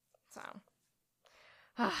 So.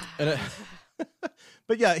 And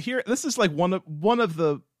but yeah, here, this is like one of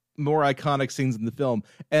the more iconic scenes in the film,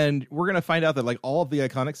 and we're gonna find out that like all of the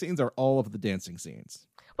iconic scenes are all of the dancing scenes.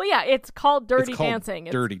 Well, yeah, it's called Dirty It's called Dancing.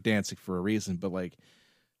 Dirty Dancing for a reason, but like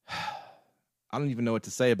I don't even know what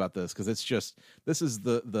to say about this because it's just this is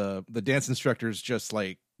the dance instructors just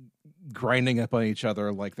like grinding up on each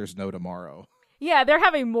other like there's no tomorrow. Yeah, they're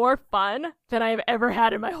having more fun than I've ever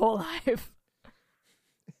had in my whole life.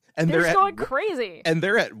 And They're they're going crazy. And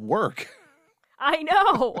they're at work. I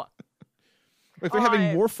know. Like they're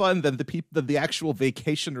having more fun than the actual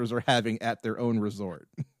vacationers are having at their own resort.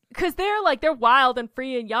 Because they're wild and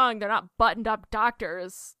free and young. They're not buttoned up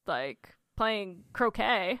doctors like playing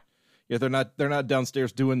croquet. Yeah, they're not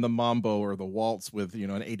downstairs doing the mambo or the waltz with, an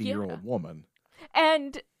 80-year-old woman.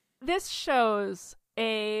 And this shows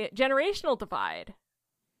a generational divide.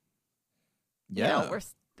 Yeah. We're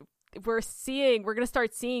going to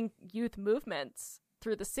start seeing youth movements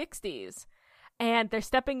through the 60s, and they're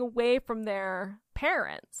stepping away from their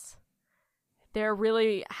parents. They're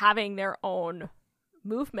really having their own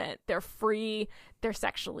movement. They're free, they're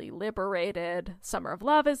sexually liberated. Summer of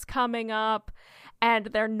Love is coming up, and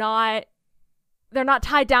they're not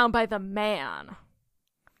tied down by the man.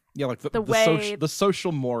 Yeah, like the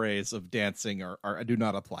social mores of dancing are do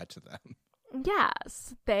not apply to them.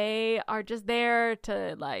 Yes, they are just there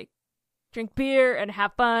to like drink beer and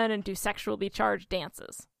have fun and do sexually charged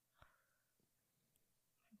dances.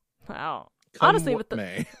 Wow. Honestly, with the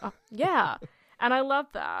May. yeah, and I love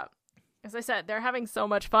that. As I said, they're having so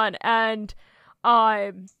much fun, and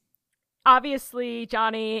obviously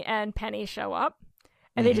Johnny and Penny show up,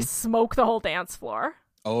 and they just smoke the whole dance floor.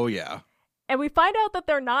 Oh yeah. And we find out that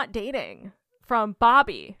they're not dating from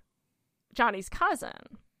Bobby, Johnny's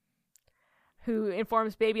cousin, who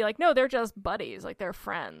informs Baby like, no, they're just buddies, like they're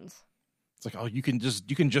friends. It's like, oh, you can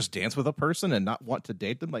just dance with a person and not want to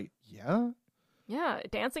date them? Like, yeah. Yeah,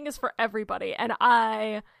 dancing is for everybody, and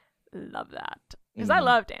I love that because I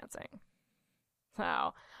love dancing.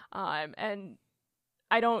 So, and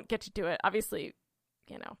I don't get to do it. Obviously,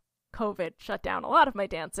 COVID shut down a lot of my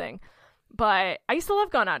dancing, but I used to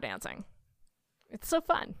love going out dancing. It's so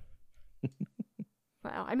fun.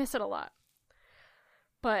 Wow, I miss it a lot.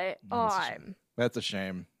 But That's a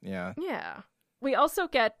shame. Yeah. Yeah. We also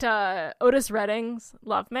get Otis Redding's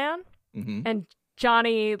Love Man, and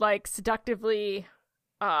Johnny like seductively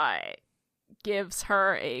gives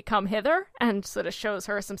her a come hither and sort of shows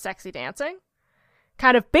her some sexy dancing.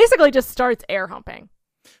 Kind of basically just starts air humping.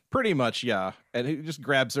 Pretty much, yeah. And he just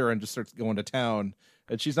grabs her and just starts going to town,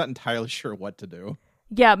 and she's not entirely sure what to do.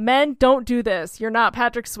 Yeah, men, don't do this. You're not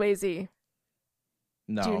Patrick Swayze.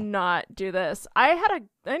 No. Do not do this. I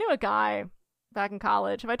knew a guy back in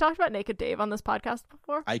college. Have I talked about Naked Dave on this podcast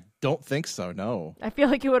before? I don't think so. No. I feel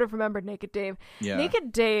like you would have remembered Naked Dave. Yeah.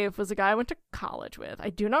 Naked Dave was a guy I went to college with. I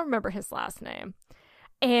do not remember his last name.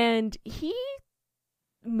 And he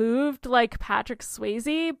moved like Patrick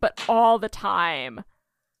Swayze, but all the time.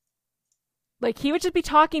 Like, he would just be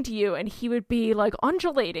talking to you, and he would be, like,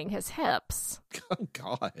 undulating his hips. Oh,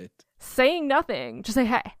 God. Saying nothing. Just say,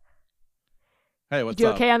 hey. Hey, what's You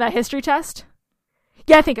up? okay on that history test?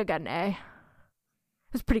 Yeah, I think I got an A.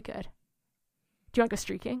 It was pretty good. Do you want to go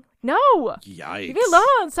streaking? No! Yikes. Leave me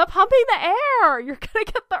alone. Stop humping the air. You're going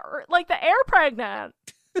to get the air pregnant.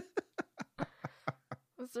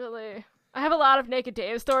 It's really... I have a lot of Naked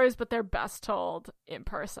Dave stories, but they're best told in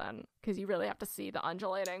person because you really have to see the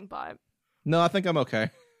undulating, but... No, I think I'm okay.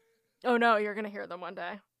 Oh no, you're going to hear them one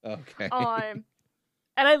day. Okay. And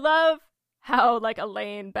I love how, like,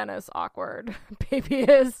 Elaine Bennis awkward Baby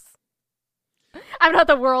is. I'm not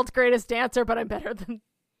the world's greatest dancer, but I'm better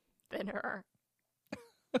than her.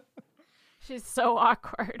 She's so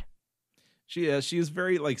awkward. She is. She is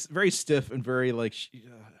very, like, very stiff and very, like,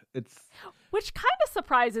 it's... Which kind of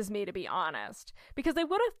surprises me, to be honest, because I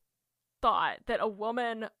would have thought that a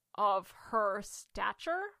woman of her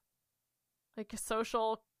stature, like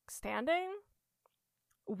social standing,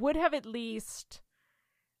 would have at least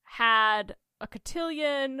had a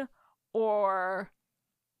cotillion or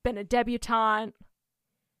been a debutante.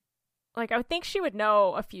 Like, I would think she would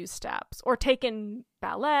know a few steps or taken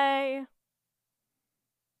ballet.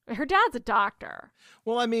 Her dad's a doctor.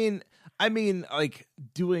 Well, I mean, like,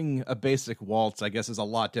 doing a basic waltz, I guess, is a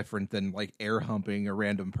lot different than, like, air humping a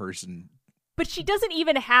random person. But she doesn't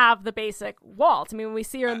even have the basic waltz. I mean, when we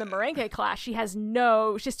see her in the merengue class, she has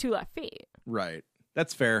she has 2 left feet. Right.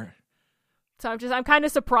 That's fair. So I'm kind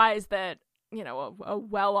of surprised that, you know, a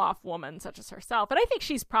well-off woman such as herself, and I think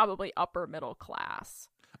she's probably upper middle class.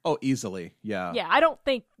 Oh, easily. Yeah. Yeah, I don't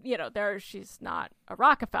think, you know, she's not a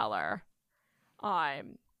Rockefeller.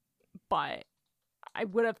 But I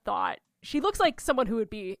would have thought she looks like someone who would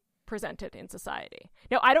be presented in society.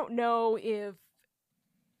 Now, I don't know if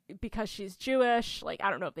because she's Jewish, like, I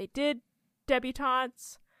don't know if they did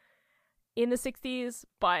debutantes in the 60s,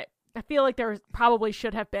 but I feel like there probably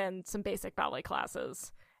should have been some basic ballet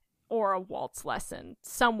classes or a waltz lesson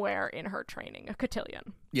somewhere in her training, a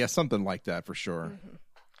cotillion. Yeah, something like that for sure. Mm-hmm.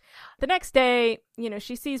 The next day, you know,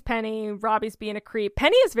 she sees Penny. Robbie's being a creep.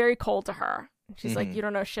 Penny is very cold to her. She's like, you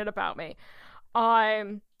don't know shit about me.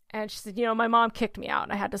 And she said, you know, my mom kicked me out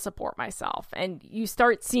and I had to support myself. And you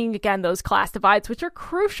start seeing again those class divides, which are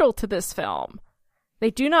crucial to this film. They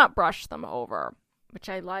do not brush them over, which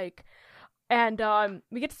I like. And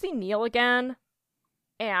we get to see Neil again.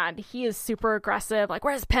 And he is super aggressive. Like,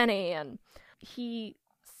 where's Penny? And he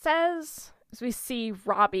says, as we see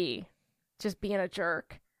Robbie just being a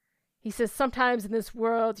jerk, he says, sometimes in this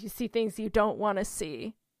world you see things you don't want to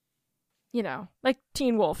see. You know, like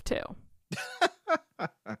Teen Wolf 2.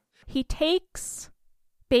 He takes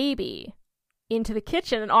Baby into the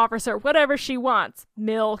kitchen and offers her whatever she wants.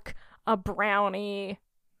 Milk, a brownie,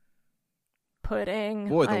 pudding.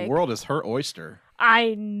 Boy, like, the world is her oyster.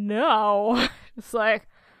 I know. It's like,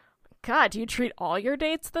 God, do you treat all your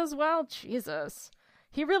dates this well? Jesus.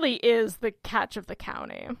 He really is the catch of the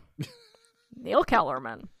county. Neil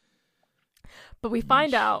Kellerman. But we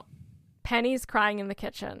find out Penny's crying in the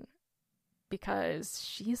kitchen because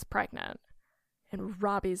she's pregnant and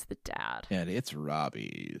Robbie's the dad. And it's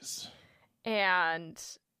Robbie's. And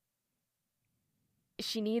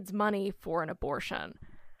she needs money for an abortion.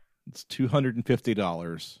 It's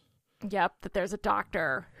 $250. Yep, that there's a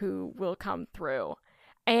doctor who will come through.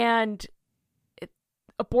 And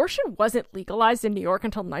abortion wasn't legalized in New York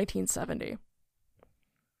until 1970.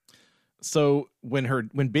 So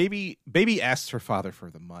when Baby asks her father for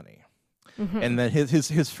the money, and then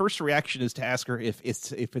his first reaction is to ask her if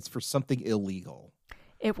it's for something illegal.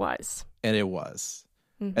 It was. And it was.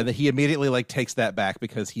 And then he immediately, like, takes that back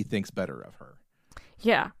because he thinks better of her.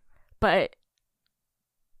 Yeah. But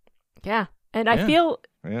yeah. And I feel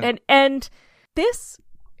Yeah. and this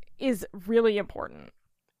is really important.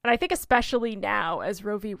 And I think especially now as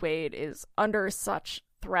Roe v. Wade is under such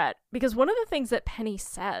threat, because one of the things that Penny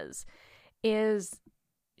says is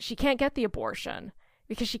she can't get the abortion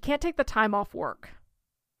because she can't take the time off work.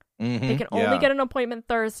 They can only get an appointment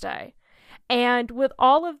Thursday. And with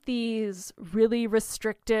all of these really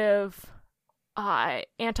restrictive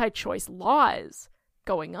anti-choice laws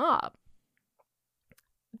going up,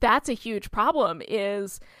 that's a huge problem.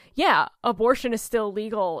 Abortion is still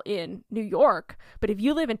legal in New York, but if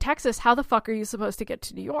you live in Texas, how the fuck are you supposed to get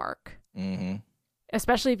to New York?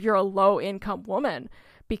 Especially if you're a low-income woman,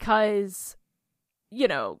 because, you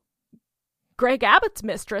know, Greg Abbott's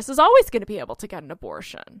mistress is always going to be able to get an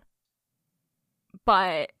abortion.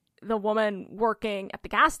 But the woman working at the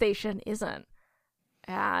gas station isn't.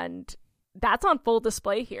 And that's on full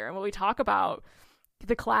display here. And when we talk about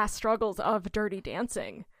the class struggles of Dirty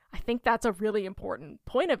Dancing, I think that's a really important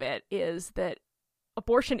point of it, is that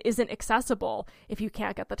abortion isn't accessible if you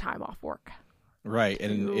can't get the time off work. Right,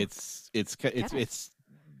 and it's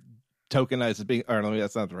tokenized as being, or no,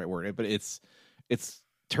 that's not the right word, but it's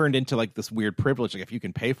turned into like this weird privilege. Like if you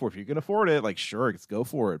can pay for it, if you can afford it, like sure, let's go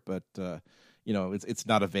for it. But it's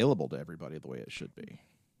not available to everybody the way it should be.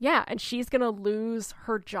 Yeah, and she's gonna lose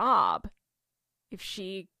her job if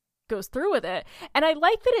she goes through with it. And I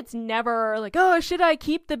like that it's never like, oh, should I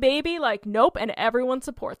keep the baby? Like, nope, and everyone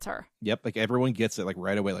supports her. Yep, like everyone gets it like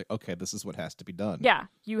right away, like, okay, this is what has to be done. Yeah,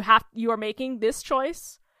 you are making this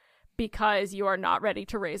choice because you are not ready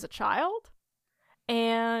to raise a child,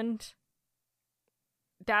 and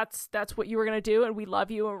that's what you were going to do, and we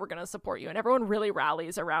love you and we're going to support you. And everyone really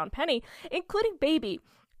rallies around Penny, including Baby,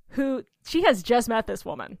 who she has just met this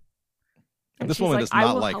woman. And this she's woman like, does "I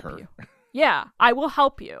not will like help her. you." Yeah, I will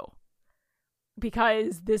help you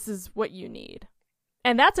because this is what you need.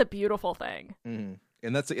 And that's a beautiful thing. Mm-hmm.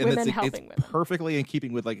 And it's helping women. perfectly in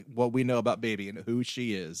keeping with like what we know about Baby and who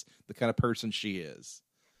she is, the kind of person she is.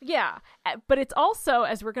 Yeah, but it's also,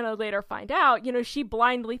 as we're going to later find out, she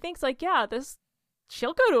blindly thinks like, yeah,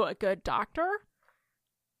 she'll go to a good doctor.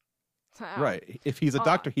 So, Right. If he's a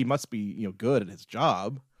doctor, he must be, good at his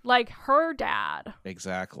job. like her dad.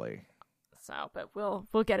 Exactly. So, but we'll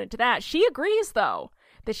get into that. She agrees, though,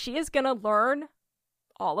 that she is going to learn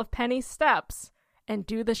all of Penny's steps and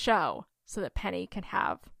do the show so that Penny can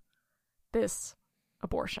have this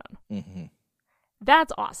abortion. Mm-hmm.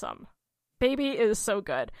 That's awesome. Baby is so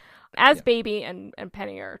good. As Baby and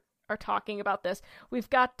Penny are talking about this, we've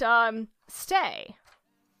got Stay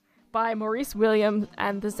by Maurice Williams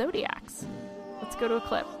and the Zodiacs. Let's go to a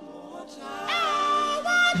clip.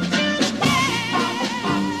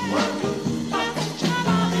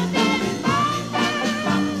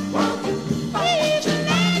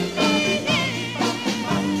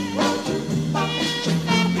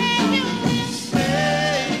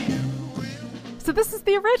 So this is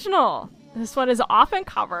the original. This one is often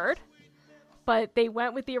covered, but they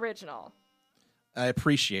went with the original. I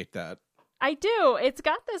appreciate that. I do. It's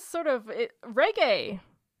got this sort of reggae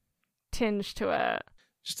tinge to it,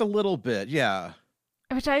 Just a little bit, yeah.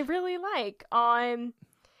 which I really like. I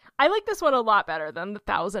like this one a lot better than the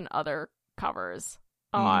 1,000 other covers.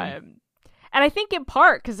 And I think in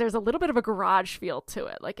part because there's a little bit of a garage feel to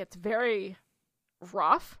it. Like it's very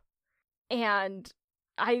rough, and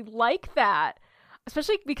I like that.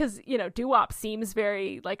 Especially because, doo-wop seems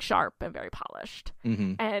very, sharp and very polished.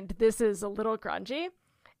 Mm-hmm. And this is a little grungy.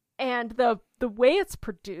 And the way it's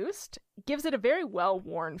produced gives it a very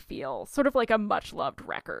well-worn feel. Sort of like a much-loved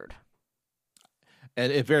record.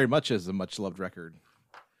 And it very much is a much-loved record.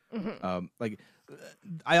 Mm-hmm.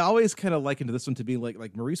 I always kind of likened this one to be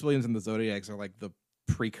like Maurice Williams and the Zodiacs are like the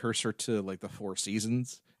precursor to, like, the Four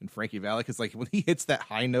Seasons in Frankie Valli. Because, like, when he hits that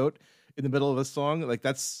high note in the middle of a song, like,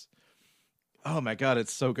 that's... Oh my god,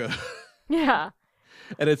 it's so good. Yeah.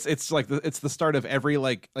 And it's like it's the start of every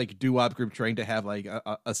like doo-wop group trying to have like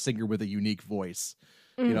a singer with a unique voice,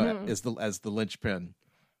 as the linchpin.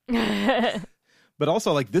 But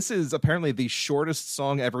also like this is apparently the shortest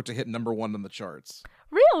song ever to hit #1 on the charts.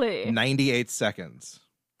 Really? 98 seconds.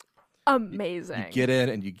 Amazing. You get in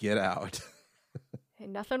and you get out. Hey,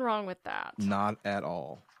 nothing wrong with that. Not at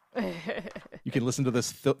all. You can listen to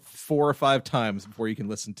this 4 or 5 times before you can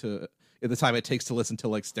listen to the time it takes to listen to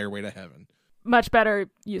like Stairway to Heaven. Much better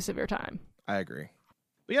use of your time. I agree.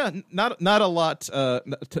 But yeah, not a lot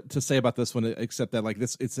to say about this one except that like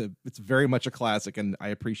this it's very much a classic, and I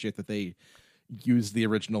appreciate that they use the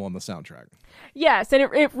original on the soundtrack. Yes, and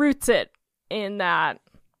it roots it in that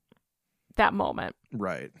moment.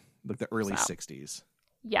 Right. Like the early So. 60s.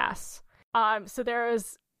 Yes. So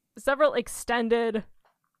there's several extended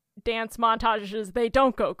dance montages. They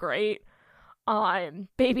don't go great.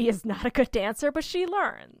 Baby is not a good dancer, but she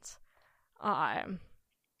learns.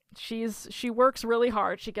 She works really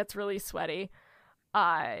hard. She gets really sweaty.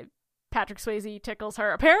 Patrick Swayze tickles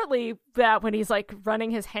her. Apparently that when he's like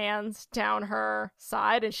running his hands down her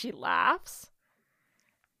side and she laughs.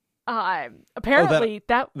 Apparently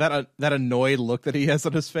that annoyed look that he has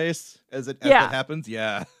on his face as that happens.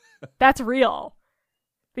 Yeah. That's real.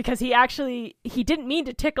 Because he didn't mean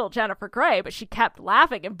to tickle Jennifer Grey, but she kept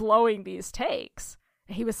laughing and blowing these takes.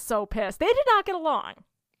 And he was so pissed. They did not get along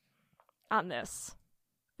on this.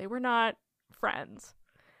 They were not friends.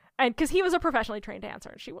 And because he was a professionally trained dancer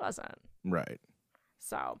and she wasn't. Right.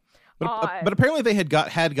 So, But apparently they had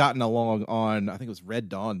gotten along on, I think it was Red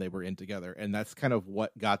Dawn they were in together, and that's kind of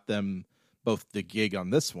what got them both the gig on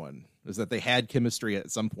this one, is that they had chemistry at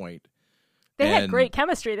some point. They had great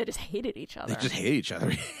chemistry. They just hated each other. They just hate each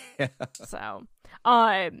other. Yeah. So,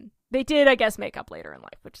 they did, I guess, make up later in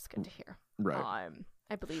life, which is good to hear. Right.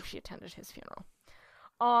 I believe she attended his funeral.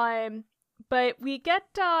 But we get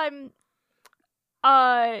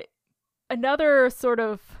another sort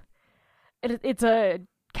of it's a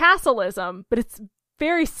Castleism, but it's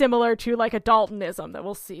very similar to like a Daltonism that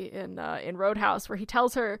we'll see in Roadhouse, where he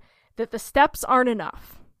tells her that the steps aren't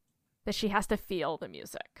enough, that she has to feel the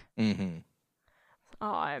music. Mm-hmm.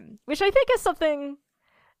 Which I think is something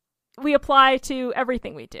we apply to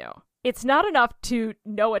everything we do. It's not enough to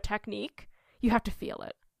know a technique; you have to feel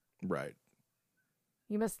it. Right.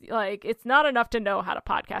 You must it's not enough to know how to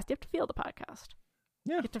podcast. You have to feel the podcast.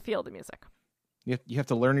 Yeah. You have to feel the music. You have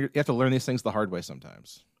to learn these things the hard way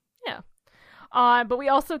sometimes. Yeah. But we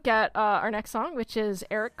also get our next song, which is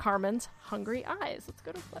Eric Carmen's Hungry Eyes. Let's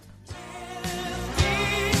go to Flip.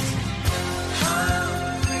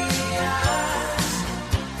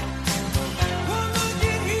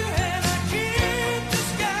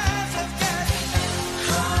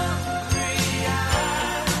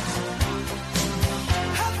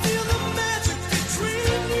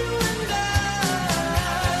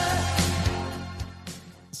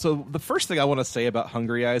 So the first thing I want to say about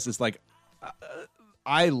Hungry Eyes is like,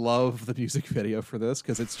 I love the music video for this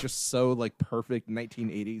because it's just so like perfect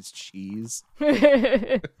 1980s cheese.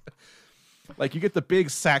 Like you get the big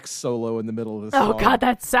sax solo in the middle of this song. Oh god,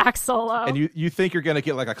 that sax solo. And you think you're gonna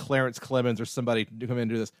get like a Clarence Clemens or somebody to come in and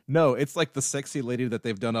do this. No, it's like the sexy lady that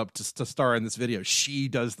they've done up to star in this video. She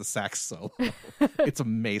does the sax solo. It's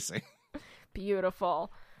amazing.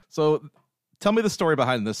 Beautiful. So tell me the story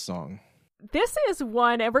behind this song. This is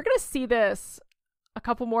one, and we're going to see this a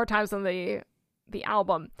couple more times on the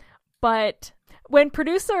album, but when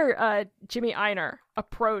producer Jimmy Einer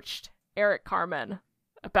approached Eric Carmen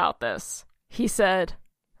about this, he said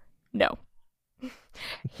no.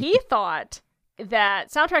 He thought that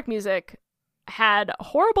soundtrack music had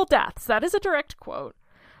horrible deaths. That is a direct quote.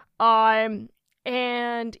 And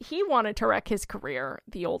he wanted to wreck his career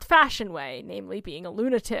the old-fashioned way, namely being a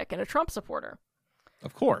lunatic and a Trump supporter.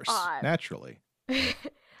 Of course, naturally.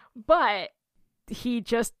 But he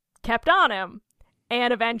just kept on him,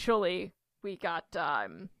 and eventually we got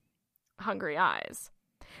Hungry Eyes.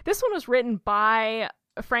 This one was written by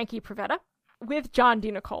Frankie Prevetta with John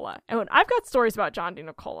DiNicola. And I've got stories about John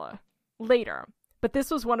DiNicola later, but this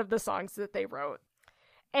was one of the songs that they wrote.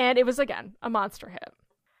 And it was, again, a monster hit.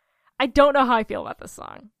 I don't know how I feel about this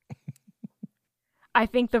song. I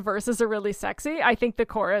think the verses are really sexy. I think the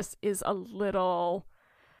chorus is a little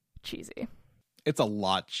cheesy. It's a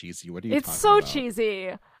lot cheesy. What are you talking about? It's so cheesy.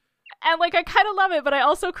 And like I kind of love it, but I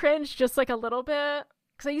also cringe just like a little bit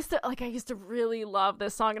because I used to really love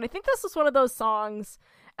this song, and I think this was one of those songs,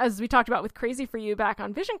 as we talked about with Crazy for You back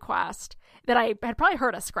on Vision Quest, that I had probably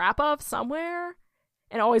heard a scrap of somewhere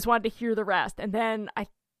and always wanted to hear the rest. And then I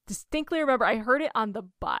distinctly remember I heard it on the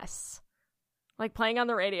bus, like playing on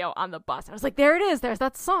the radio on the bus. I was like, there it is. There's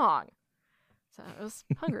that song. So it was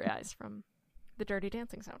Hungry Eyes from the Dirty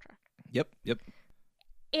Dancing soundtrack. Yep.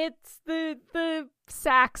 It's the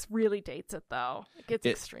sax really dates it though. It gets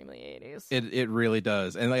extremely 80s. It really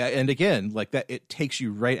does. And again, like that, it takes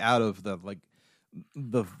you right out of the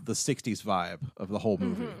 60s vibe of the whole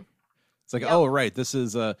movie. Mm-hmm. It's like, oh right, this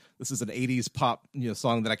is an 80s pop,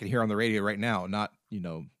 song that I can hear on the radio right now. Not,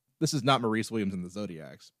 this is not Maurice Williams and the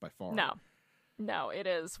Zodiacs by far. No, it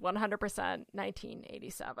is 100%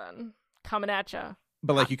 1987 coming at you.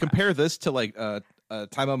 But like you compare this to like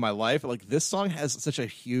Time of My Life, like this song has such a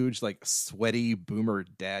huge like sweaty boomer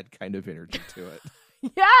dad kind of energy to it.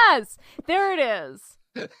 Yes, there it is.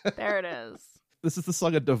 There it is. This is the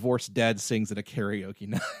song a divorced dad sings at a karaoke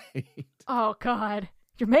night. Oh God,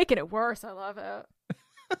 you're making it worse. I love it.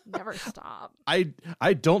 Never stop. I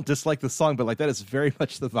don't dislike the song, but like that is very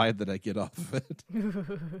much the vibe that I get off of it.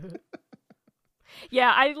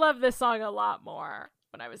 Yeah, I love this song a lot more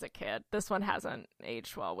when I was a kid. This one hasn't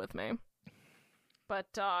aged well with me. But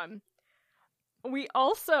we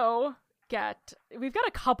also we've got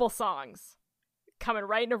a couple songs coming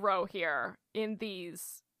right in a row here in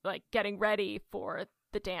these, like, getting ready for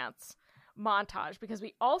the dance montage, because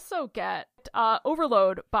we also get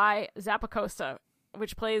Overload by Zappacosta,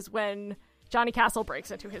 which plays when Johnny Castle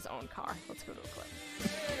breaks into his own car. Let's go to the clip.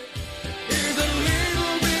 Here's a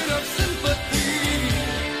little bit of sympathy.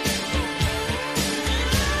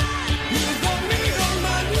 You got me on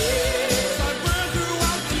my knees. I burned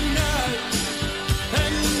throughout the night,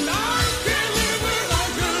 and I can't live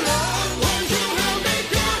without your love.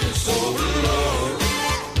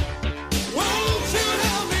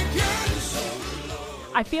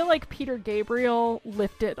 I feel like Peter Gabriel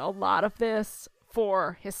lifted a lot of this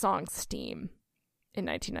for his song Steam in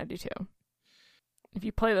 1992. If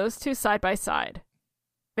you play those two side by side,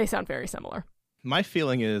 they sound very similar. My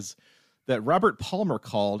feeling is that Robert Palmer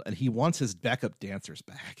called and he wants his backup dancers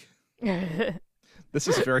back. This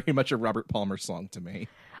is very much a Robert Palmer song to me.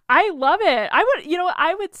 I love it.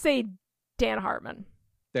 I would say Dan Hartman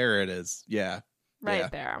There it is. Yeah. right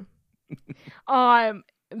Yeah. there.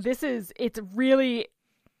 It's really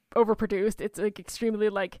overproduced. It's like extremely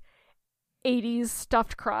like 80s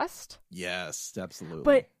stuffed crust, Yes, absolutely.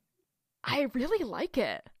 but I really like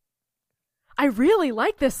it. I really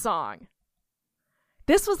like this song.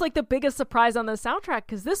 This was like the biggest surprise on the soundtrack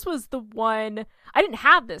because this was the one I didn't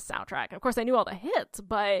have this soundtrack. Of course, I knew all the hits,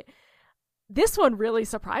 but this one really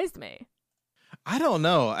surprised me. I don't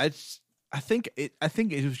know. I think it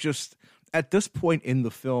was just at this point in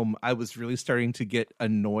the film, I was really starting to get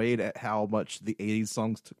annoyed at how much the 80s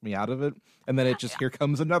songs took me out of it. And then it just, here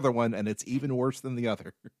comes another one, and it's even worse than the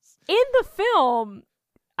others. In the film,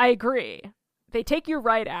 I agree. They take you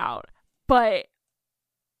right out. But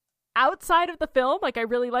outside of the film, like, I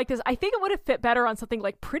really like this. I think it would have fit better on something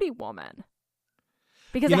like Pretty Woman.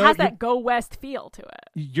 Because You it know, has that Go West feel to it.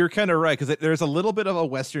 You're kind of right, because there's a little bit of a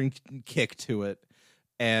Western kick to it.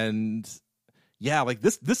 And yeah, like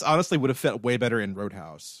this honestly would have fit way better in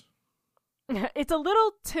Roadhouse. It's a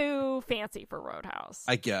little too fancy for Roadhouse.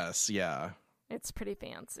 I guess, yeah. It's pretty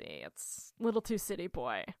fancy. It's a little too city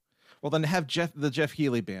boy. Well, then have the Jeff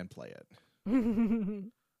Healey band play it.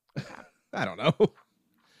 I don't know.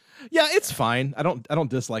 Yeah, it's fine. I don't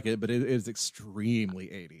dislike it, but it is extremely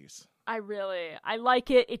 80s. I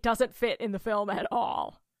like it. It doesn't fit in the film at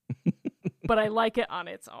all. But I like it on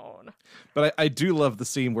its own. But I do love the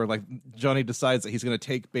scene where like Johnny decides that he's going to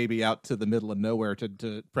take Baby out to the middle of nowhere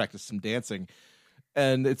to practice some dancing.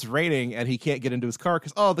 And it's raining and he can't get into his car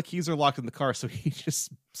because, the keys are locked in the car. So he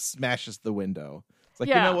just smashes the window. It's like,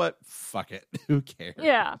 you know what? Fuck it. Who cares?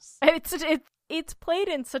 Yeah. And it's played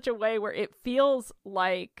in such a way where it feels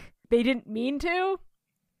like they didn't mean to.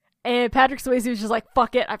 And Patrick Swayze was just like,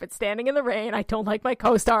 fuck it. I've been standing in the rain. I don't like my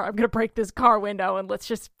co-star. I'm going to break this car window and let's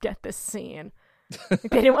just get this scene. Like,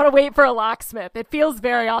 they didn't want to wait for a locksmith. It feels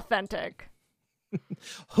very authentic.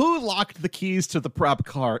 Who locked the keys to the prop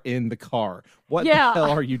car in the car? What Yeah. the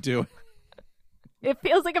hell are you doing? It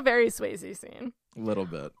feels like a very Swayze scene. A little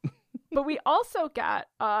bit. But we also got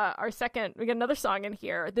we got another song in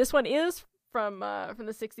here. This one is from the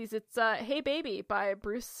 60s. It's Hey Baby by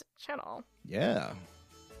Bruce Channel. Yeah.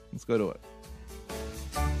 Let's go to it.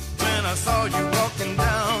 When I saw you walking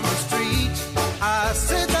down the street, I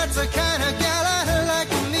said that's the kind of gal I like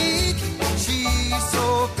to meet. She's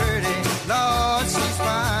so pretty, Lord, she's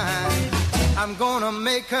fine. I'm gonna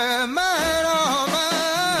make her mine, all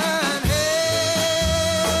mine.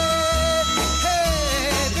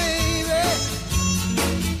 Hey, baby.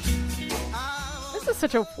 This is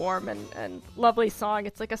such a warm and lovely song.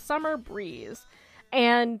 It's like a summer breeze.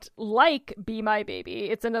 And like Be My Baby,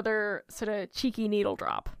 it's another sort of cheeky needle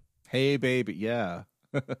drop. Hey, baby. Yeah.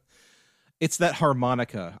 It's that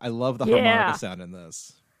harmonica. I love the Yeah. harmonica sound in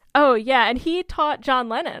this. Oh, yeah. And he taught John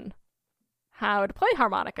Lennon how to play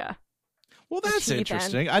harmonica. Well, that's he then-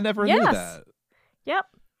 interesting. I never knew Yes. that. Yep.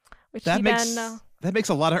 Which That he makes then, that makes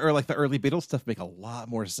a lot of like the early Beatles stuff make a lot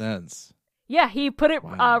more sense. yeah, he put it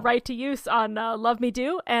Wow. right to use on Love Me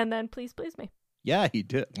Do and then Please Please Me. Yeah, he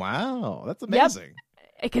did. Wow, that's amazing.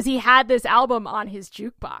 Because he had this album on his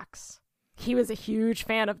jukebox. He was a huge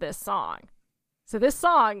fan of this song. So this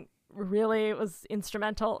song really was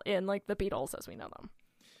instrumental in like the Beatles as we know them.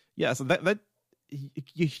 Yeah, so that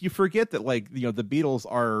you forget that like the Beatles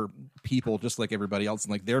are people just like everybody else,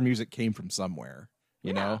 and like their music came from somewhere.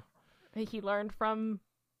 You know, He learned from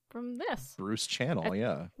this. Bruce Channel.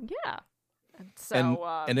 Yeah. Yeah. And so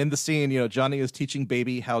and in the scene, Johnny is teaching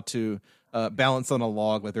Baby how to balance on a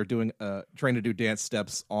log, like they're doing trying to do dance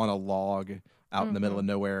steps on a log out in the middle of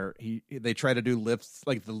nowhere. They try to do lifts,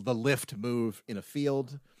 like the lift move in a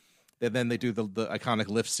field, and then they do the iconic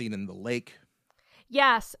lift scene in the lake.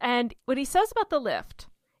 yes, and what he says about the lift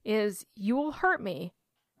is you will hurt me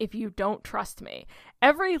if you don't trust me.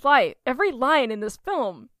 Every line in this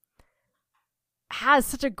film has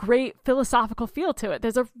such a great philosophical feel to it.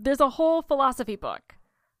 There's a whole philosophy book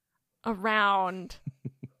around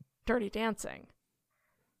Dirty Dancing.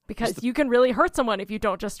 Because you can really hurt someone if you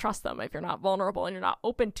don't just trust them, if you're not vulnerable and you're not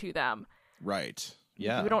open to them. Right.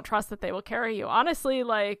 Yeah. If you don't trust that they will carry you. Honestly,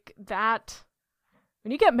 like that,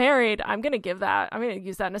 when you get married, I'm going to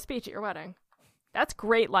use that in a speech at your wedding. That's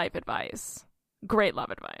great life advice. Great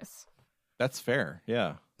love advice. That's fair.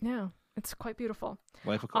 Yeah. Yeah, it's quite beautiful.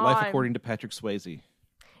 Life according to Patrick Swayze.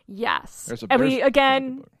 Yes. There's a And there's- we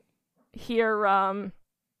again hear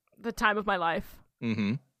the time of my life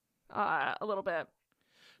Mm-hmm. a little bit.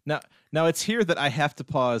 Now it's here that I have to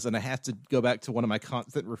pause and I have to go back to one of my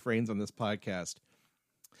constant refrains on this podcast.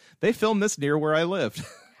 They filmed this near where I lived.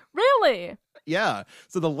 Really? Yeah.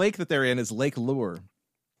 So the lake that they're in is Lake Lure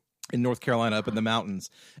in North Carolina up in the mountains.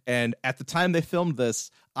 And at the time they filmed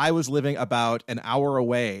this, I was living about an hour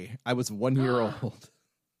away. I was 1 year old.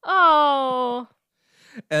 Oh.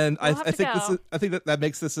 And We'll have to go. I think that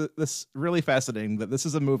makes this really fascinating, that this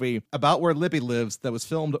is a movie about where Libby lives that was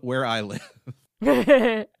filmed where I live.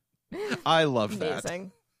 I love that.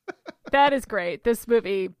 Amazing. That is great. This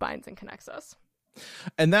movie binds and connects us.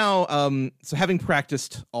 And now, so having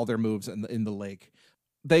practiced all their moves in the lake,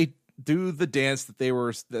 they do the dance that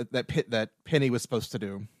that Penny was supposed to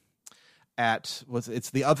do it's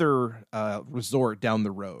the other resort down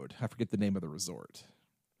the road. I forget the name of the resort,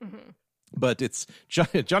 but it's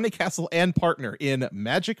Johnny Castle and partner in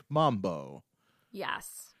Magic Mambo.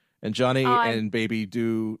 Yes. And Johnny and Baby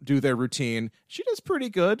do their routine. She does pretty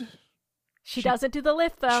good. She doesn't do the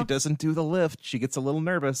lift, though. She doesn't do the lift. She gets a little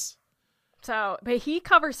nervous. So, but he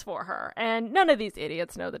covers for her, and none of these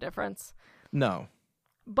idiots know the difference. No.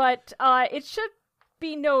 But it should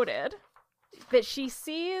be noted that she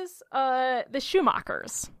sees the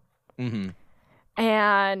Schumachers. Mm-hmm.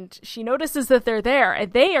 And she notices that they're there,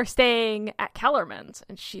 and they are staying at Kellerman's,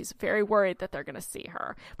 and she's very worried that they're going to see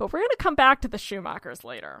her. But we're going to come back to the Schumachers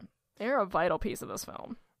later. They're a vital piece of this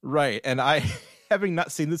film. Right. And I, having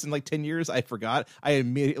not seen this in like 10 years, I forgot. I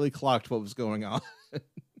immediately clocked what was going on.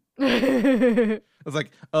 I was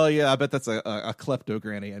like, oh, yeah, I bet that's a klepto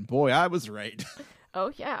granny. And boy, I was right.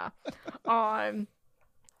 Oh, yeah.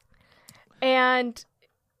 And...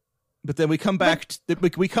 But then we come back.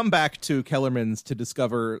 We come back to Kellerman's to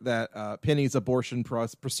discover that Penny's abortion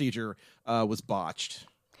procedure was botched.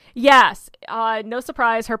 Yes, no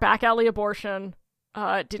surprise. Her back alley abortion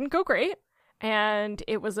didn't go great, and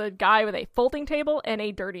it was a guy with a folding table and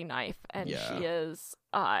a dirty knife, and she's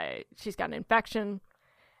got an infection,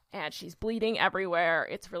 and she's bleeding everywhere.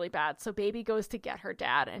 It's really bad. So Baby goes to get her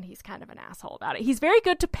dad, and he's kind of an asshole about it. He's very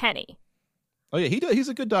good to Penny. Oh yeah, he's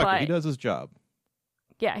a good doctor. But- He does his job.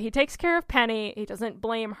 Yeah, he takes care of Penny. He doesn't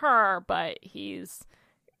blame her, but he's,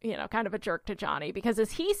 kind of a jerk to Johnny because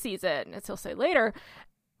as he sees it, and as he'll say later,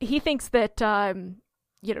 he thinks that,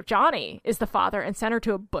 Johnny is the father and sent her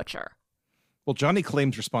to a butcher. Well, Johnny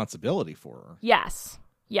claims responsibility for her. Yes.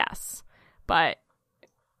 But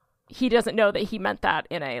he doesn't know that he meant that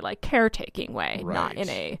in a, caretaking way, not in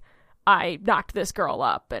a, I knocked this girl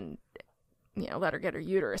up and, let her get her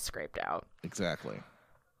uterus scraped out. Exactly.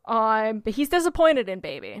 But he's disappointed in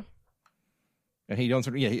Baby. And he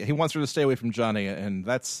wants her to stay away from Johnny, and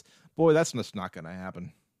that's just not going to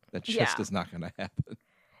happen. That just is not going to happen.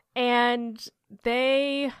 And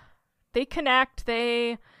they connect.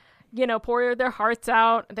 They, pour their hearts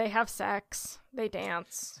out. They have sex. They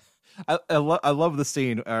dance. I love the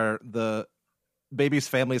scene where the Baby's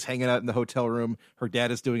family's hanging out in the hotel room. Her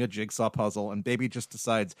dad is doing a jigsaw puzzle, and Baby just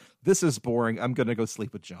decides, this is boring. I'm going to go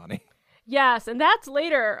sleep with Johnny. Yes, and that's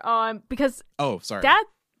later because Oh, sorry.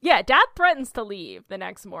 Dad threatens to leave the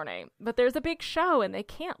next morning, but there's a big show and they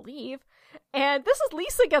can't leave. And this is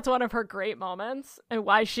Lisa gets one of her great moments and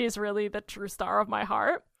why she's really the true star of my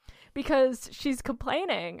heart because she's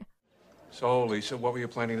complaining. So, Lisa, what were you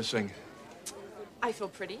planning to sing? I feel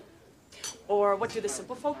pretty. Or what do the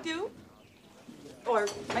simple folk do? Or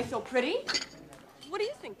I feel pretty. What do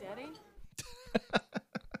you think, Daddy?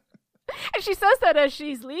 And she says that as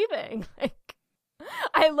she's leaving.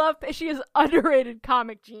 I love that she is underrated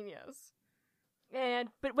comic genius.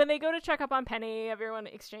 But when they go to check up on Penny, everyone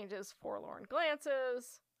exchanges forlorn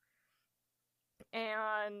glances.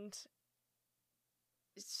 And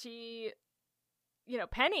she,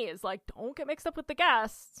 Penny is like, don't get mixed up with the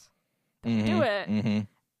guests. Don't do it. Mm-hmm.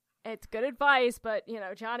 It's good advice, but,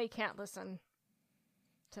 Johnny can't listen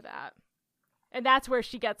to that. And that's where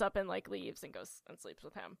she gets up and, leaves and goes and sleeps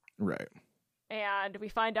with him. Right. And we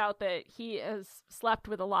find out that he has slept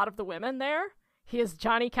with a lot of the women there. He is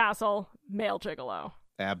Johnny Castle, male gigolo.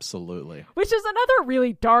 Absolutely. Which is another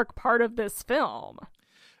really dark part of this film.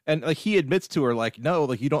 And, he admits to her,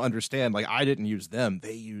 no, you don't understand. I didn't use them.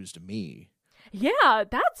 They used me. Yeah,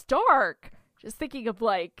 that's dark. Just thinking of,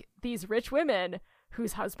 these rich women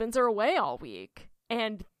whose husbands are away all week.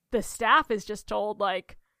 And the staff is just told,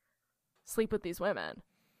 sleep with these women.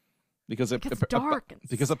 Because it's dark. And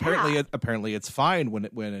because sad. apparently it's fine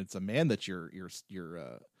when it's a man that you're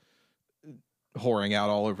whoring out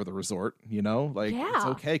all over the resort. It's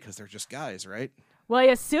okay because they're just guys, right? Well, I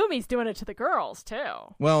assume he's doing it to the girls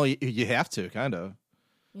too. Well, you have to kind of.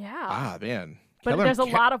 Yeah. Ah, man. But there's a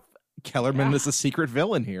lot of Kellerman yeah. is a secret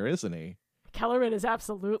villain here, isn't he? Kellerman is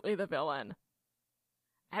absolutely the villain.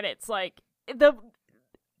 And it's like a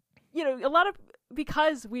lot of,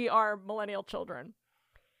 because we are millennial children,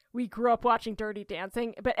 we grew up watching Dirty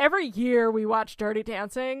Dancing, but every year we watch Dirty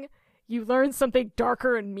Dancing, you learn something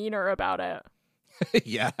darker and meaner about it.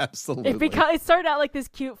 Yeah, absolutely. It started out like this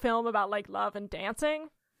cute film about like love and dancing,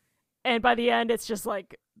 and by the end it's just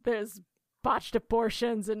like there's botched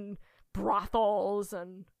abortions and brothels,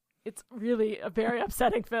 and it's really a very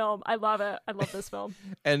upsetting film. I love it. I love this film.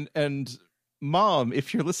 And Mom,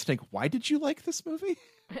 if you're listening, why did you like this movie?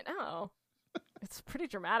 I know. It's pretty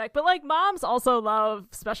dramatic. But like moms also love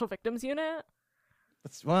Special Victims Unit.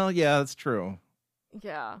 Yeah, that's true.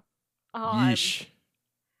 Yeah. Yeesh.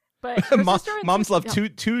 But her sister and Moms love yeah.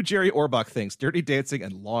 two Jerry Orbach things: Dirty Dancing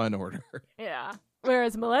and Law and Order. Yeah.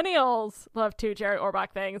 Whereas millennials love two Jerry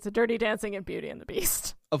Orbach things: Dirty Dancing and Beauty and the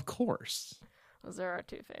Beast. Of course. Those are our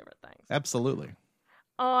two favorite things. Absolutely.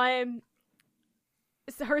 Her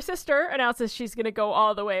sister announces she's going to go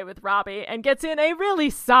all the way with Robbie and gets in a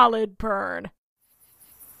really solid burn.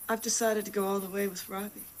 I've decided to go all the way with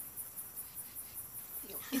Robbie.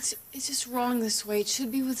 It's just wrong this way. It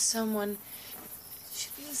should be with someone. It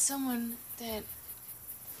should be with someone that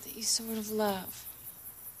you sort of love.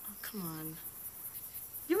 Oh, come on.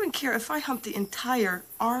 You wouldn't care if I humped the entire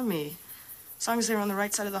army, as long as they were on the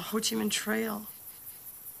right side of the Ho Chi Minh Trail.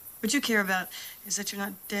 What you care about is that you're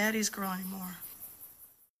not Daddy's girl anymore.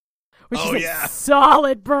 Which Oh, is yeah. a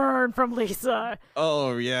solid burn from Lisa.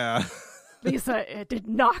 Oh, yeah. Lisa, it did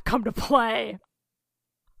not come to play.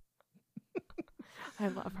 I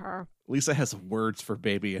love her. Lisa has words for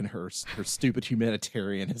baby and her stupid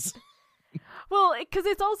humanitarianism. Well, because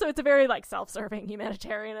it's a very like self-serving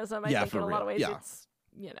humanitarianism. I Yeah, think for in a lot of real. ways, Yeah. it's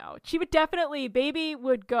she would definitely baby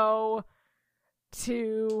would go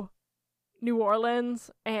to New Orleans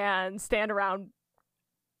and stand around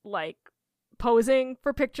like posing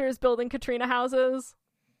for pictures, building Katrina houses,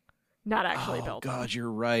 not actually build them. God,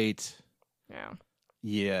 you're right. Yeah.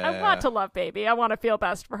 Yeah. I want to love baby. I want to feel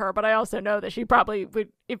best for her, but I also know that she probably would,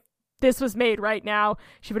 if this was made right now,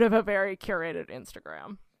 she would have a very curated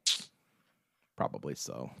Instagram Probably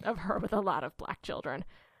so. of her with a lot of black children.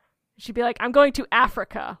 She'd be like, I'm going to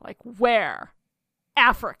Africa. Like, where?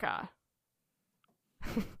 Africa.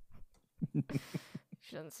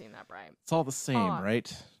 She doesn't seem that bright. It's all the same,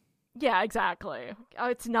 right? Yeah, exactly.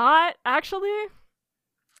 It's not, actually.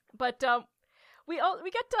 But we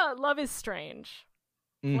get to Love is Strange.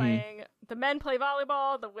 Mhm. Playing the men play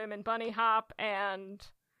volleyball, the women bunny hop, and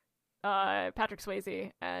Patrick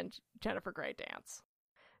Swayze and Jennifer Grey dance.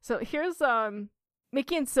 So here's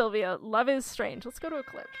Mickey and Sylvia, Love is Strange. Let's go to a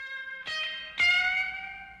clip.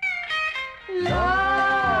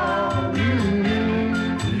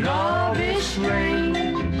 Love is strange.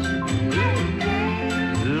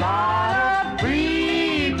 Lot of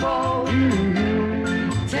people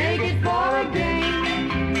take it for a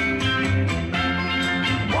game.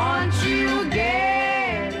 Once you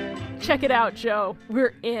get it. Check it out, Joe.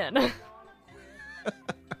 We're in.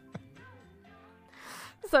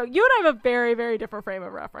 So you and I have a very, very different frame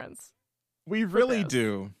of reference. We really this.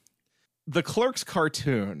 do. The Clerks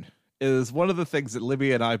cartoon is one of the things that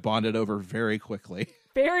Libby and I bonded over very quickly.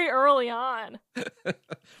 Very early on.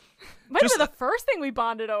 Might have been the first thing we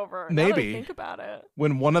bonded over. Now that I Maybe. think about it.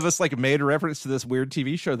 When one of us like made a reference to this weird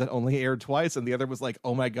TV show that only aired twice, and the other was like,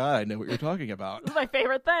 "Oh my god, I know what you're talking about." This is my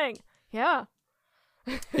favorite thing. Yeah.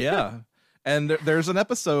 Yeah. And there's an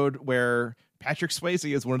episode where Patrick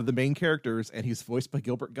Swayze is one of the main characters, and he's voiced by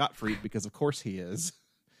Gilbert Gottfried because, of course, he is.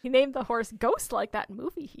 He named the horse Ghost like that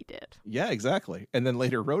movie he did. Yeah, exactly. And then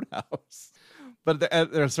later Roadhouse. But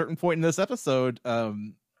at a certain point in this episode, our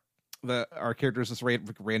characters just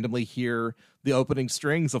randomly hear the opening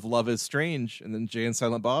strings of Love is Strange, and then Jay and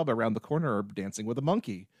Silent Bob around the corner are dancing with a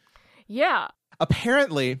monkey. Yeah.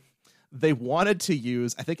 Apparently, they wanted to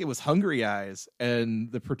use, I think it was Hungry Eyes,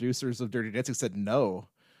 and the producers of Dirty Dancing said no.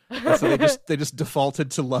 And so they just defaulted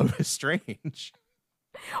to Love is Strange.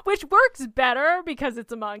 Which works better because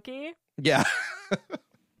it's a monkey. Yeah.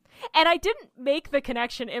 And I didn't make the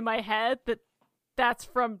connection in my head that that's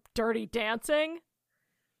from Dirty Dancing.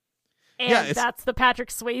 And Yeah, that's the Patrick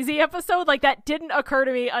Swayze episode. Like, that didn't occur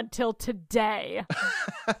to me until today.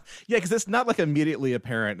 Yeah, because it's not like immediately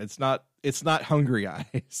apparent. It's not Hungry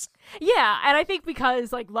Eyes. Yeah, and I think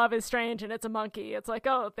because, like, Love is Strange and it's a monkey, it's like,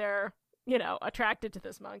 oh, they're, attracted to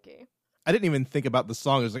this monkey. I didn't even think about the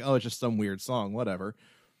song. It was like, oh, it's just some weird song, whatever.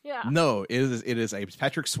 Yeah. No, it is a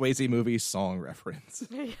Patrick Swayze movie song reference.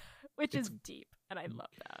 Which is deep, and I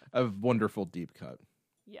love that. A wonderful deep cut.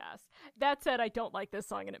 Yes. That said, I don't like this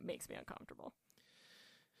song and it makes me uncomfortable.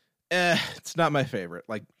 It's not my favorite.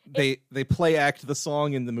 Like they play act the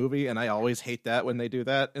song in the movie, and I always hate that when they do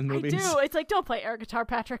that in movies. I do. It's like, don't play air guitar,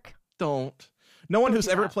 Patrick. Don't. No one Don't who's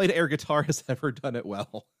do ever that. played air guitar has ever done it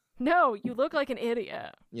well. No, you look like an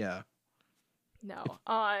idiot. Yeah. No.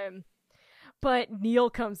 But Neil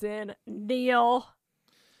comes in. Neil.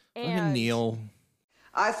 Fucking And Neil.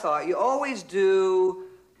 I thought you always do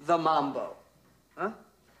the mambo. Huh?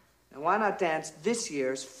 And why not dance this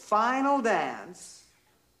year's final dance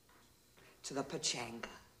to the pachanga?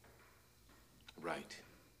 Right.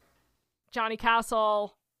 Johnny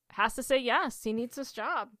Castle has to say yes. He needs this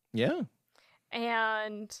job. Yeah.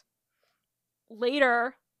 And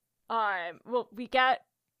later, we get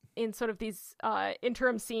in sort of these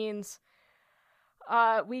interim scenes,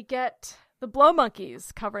 we get the Blow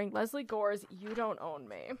Monkeys covering Leslie Gore's "You Don't Own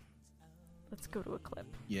Me." Let's go to a clip.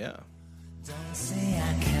 Yeah. Don't say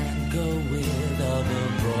I can't go with other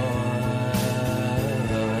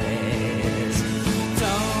boys.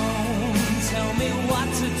 Don't tell me what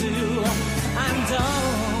to do, and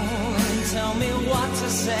don't tell me what to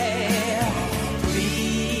say.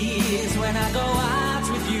 Please, when I go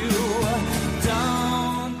out with you,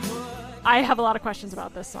 don't. I have a lot of questions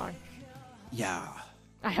about this song. Yeah.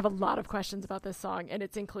 I have a lot of questions about this song and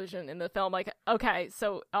its inclusion in the film. Like, okay,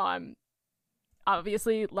 so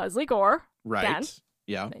obviously Leslie Gore, Right. again,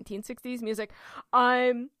 Yeah. 1960s music.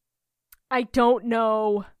 I don't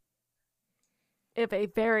know if a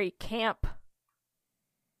very camp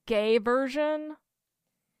gay version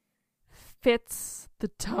fits the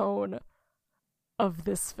tone of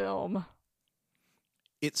this film.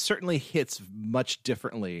 It certainly hits much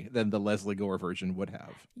differently than the Leslie Gore version would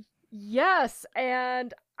have. Yes,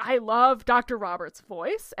 and I love Dr. Roberts'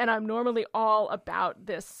 voice, and I'm normally all about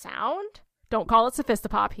this sound. Don't call it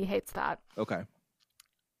sophistopop. He hates that. Okay.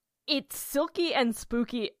 It's silky and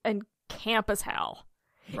spooky and camp as hell.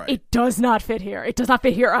 Right. It does not fit here. It does not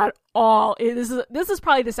fit here at all. This is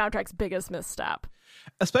probably the soundtrack's biggest misstep.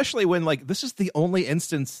 Especially when, like, this is the only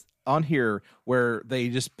instance on here where they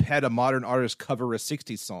just had a modern artist cover a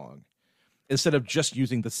 60s song instead of just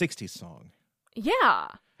using the 60s song. Yeah.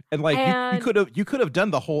 And like And- you could have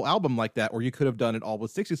done the whole album like that, or you could have done it all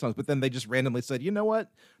with 60 songs, but then they just randomly said, you know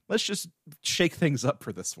what? Let's just shake things up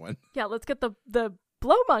for this one. Yeah, let's get the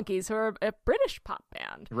Blow Monkeys, who are a British pop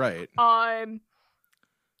band. Right.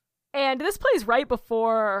 And this plays right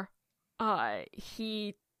before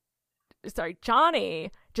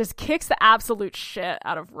Johnny just kicks the absolute shit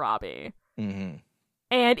out of Robbie. Mm-hmm.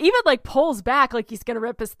 And even like pulls back like he's gonna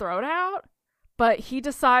rip his throat out. But he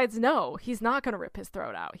decides, no, he's not going to rip his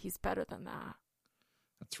throat out. He's better than that.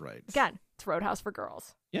 That's right. Again, it's Roadhouse for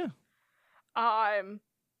girls. Yeah.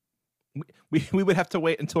 We We would have to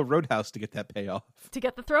wait until Roadhouse to get that payoff. to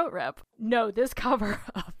get the throat rip. No, this cover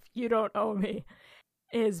of "You Don't Owe Me"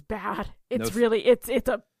 is bad. It's really it's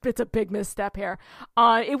a big misstep here.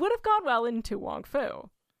 It would have gone well into Wong Fu,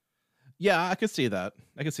 Yeah, I could see that.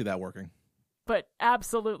 I could see that working. but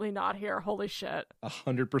absolutely not here. Holy shit!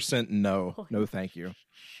 100% no. No, thank you.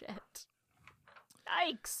 Shit!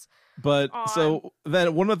 Yikes! But so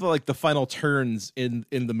then one of the final turns in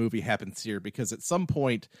the movie happens here, because at some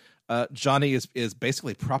point Johnny is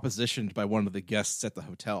basically propositioned by one of the guests at the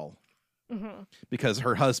hotel. Mm-hmm. Because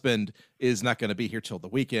her husband is not going to be here till the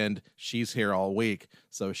weekend. She's here all week.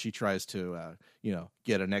 So she tries to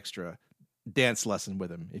get an extra dance lesson with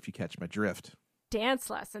him, if you catch my drift. Dance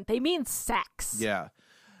lesson. They mean sex. Yeah.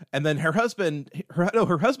 And then her husband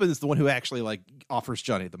is the one who actually like offers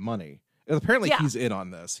Johnny the money. And apparently Yeah. he's in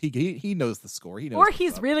on this. He knows the score. He knows Or what's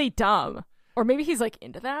he's up. really dumb. Or maybe he's like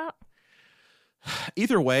into that.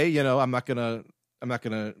 Either way, I'm not gonna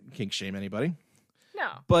kink shame anybody. No.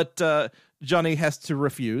 But Johnny has to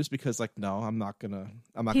refuse because no, I'm not gonna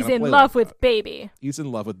He's play in like love that. with Baby. He's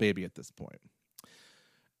in love with Baby at this point.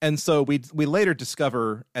 And so we later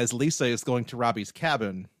discover, as Lisa is going to Robbie's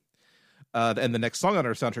cabin, and the next song on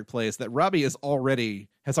our soundtrack plays, that Robbie has already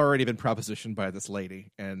been propositioned by this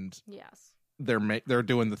lady, and Yes. they're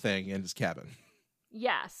doing the thing in his cabin.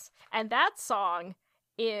 Yes. And that song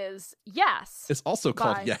is Yes. It's also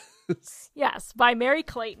called By- Yes. Yes, by Mary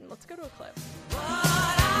Clayton. Let's go to a clip.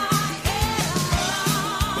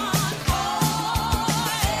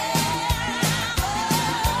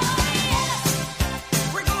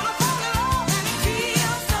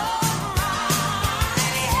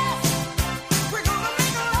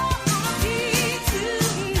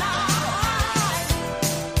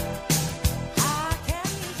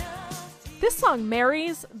 This song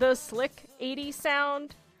marries the slick 80s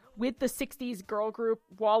sound with the 60s girl group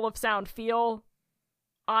Wall of Sound feel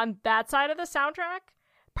on that side of the soundtrack,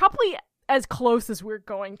 probably as close as we're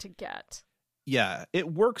going to get. Yeah,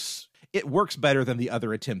 it works. It works better than the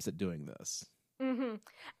other attempts at doing this. Mm-hmm.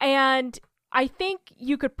 And I think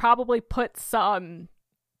you could probably put some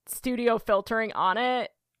studio filtering on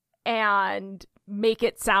it and make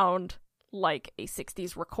it sound like a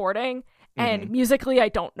 60s recording. And musically, I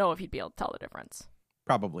don't know if you'd be able to tell the difference.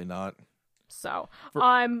 Probably not. So,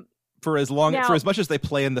 for as much as they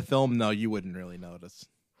play in the film, no, you wouldn't really notice.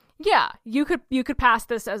 Yeah, you could pass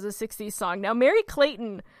this as a 60s song. Now, Mary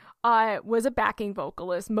Clayton was a backing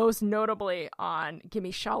vocalist, most notably on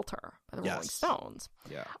Gimme Shelter by the Rolling Stones.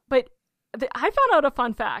 Yeah. But I found out a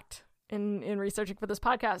fun fact in researching for this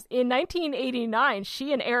podcast. In 1989,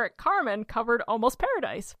 she and Eric Carmen covered Almost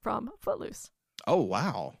Paradise from Footloose. Oh,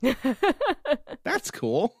 wow. That's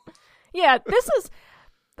cool. Yeah, this is...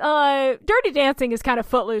 Dirty Dancing is kind of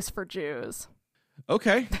Footloose for Jews.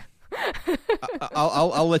 Okay.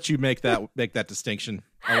 I'll let you make that distinction.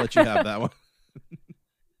 I'll let you have that one.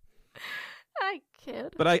 I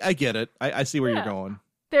kid. But I get it. I see where you're going.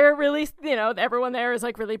 They're really, everyone there is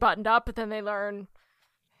like really buttoned up, but then they learn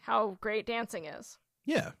how great dancing is.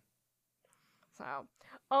 Yeah. So,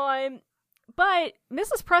 but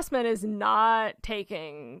Mrs. Pressman is not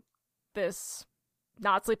taking this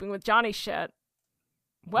not sleeping with Johnny shit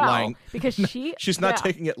well, because she's not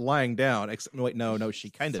taking it lying down. Wait, no,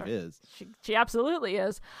 she kind of is. She absolutely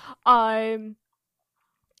is. And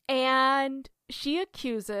she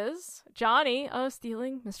accuses Johnny of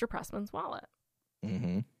stealing Mr. Pressman's wallet.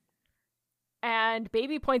 Mm-hmm. And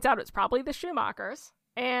Baby points out it's probably the Schumachers,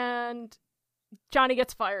 and Johnny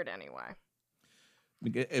gets fired anyway.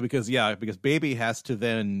 Because Baby has to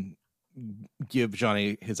then give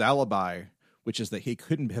Johnny his alibi, which is that he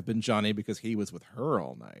couldn't have been Johnny because he was with her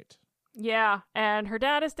all night. Yeah, and her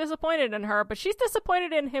dad is disappointed in her, but she's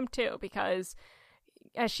disappointed in him too, because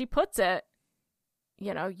as she puts it,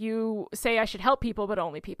 you say I should help people, but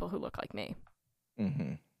only people who look like me.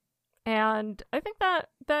 Mm-hmm. And I think that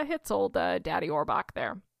hits old Daddy Orbach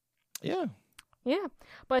there. Yeah. Yeah.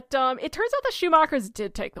 But it turns out the Schumachers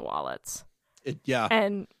did take the wallets. Yeah.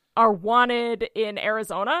 And are wanted in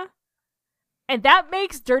Arizona. And that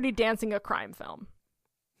makes Dirty Dancing a crime film.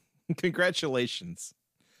 Congratulations.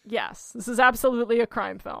 Yes, this is absolutely a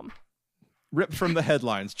crime film. Ripped from the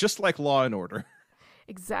headlines, just like Law and Order.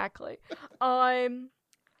 Exactly.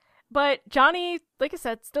 But Johnny, like I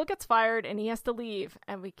said, still gets fired and he has to leave.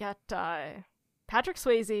 And we get Patrick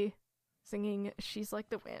Swayze singing She's Like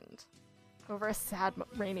the Wind over a sad,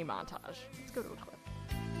 rainy montage. Let's go to a clip.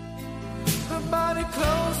 Her body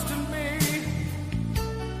close to me,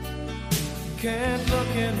 can't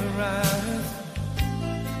look in her eyes.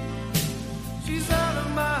 She's out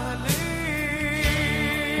of my league.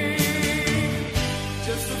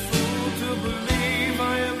 Just a fool to believe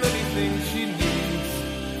I am anything she needs.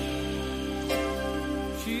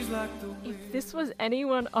 She's like the wind. If this was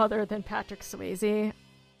anyone other than Patrick Swayze,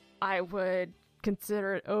 I would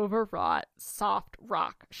consider it overwrought, soft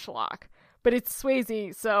rock schlock. But it's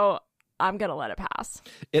Swayze, so I'm going to let it pass.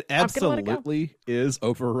 It absolutely is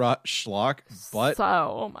overwrought schlock, but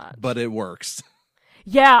so much. But it works.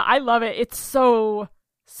 Yeah, I love it. It's so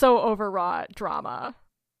overwrought drama.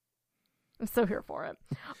 I'm so here for it.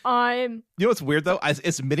 You know what's weird though?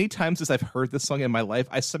 As many times as I've heard this song in my life,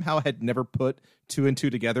 I somehow had never put two and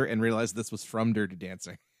two together and realized this was from Dirty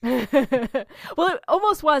Dancing. Well, it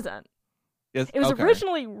almost wasn't. Yes, it was okay.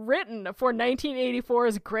 originally written for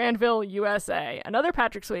 1984's Granville, USA, another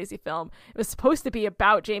Patrick Swayze film. It was supposed to be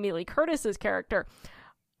about Jamie Lee Curtis's character.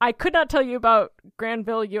 I could not tell you about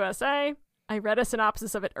Granville, USA. I read a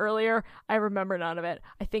synopsis of it earlier. I remember none of it.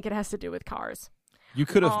 I think it has to do with cars. You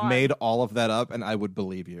could have made all of that up, and I would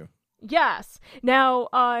believe you. Yes. Now,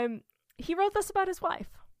 he wrote this about his wife,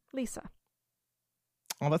 Lisa.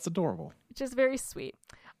 Oh, that's adorable. Which is very sweet.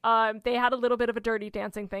 They had a little bit of a Dirty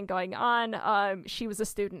Dancing thing going on. She was a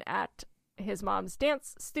student at his mom's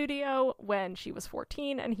dance studio when she was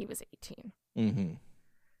 14 and he was 18. Mm-hmm.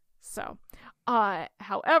 So,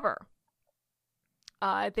 however,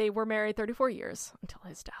 they were married 34 years until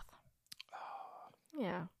his death.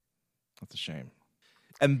 Yeah. That's a shame.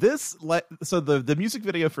 And this, so the music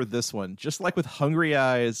video for this one, just like with Hungry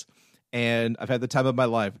Eyes and I've Had the Time of My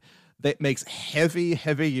Life, that makes heavy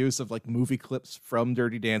use of like movie clips from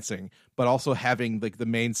Dirty Dancing, but also having like the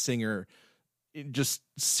main singer just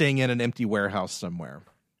sing in an empty warehouse somewhere.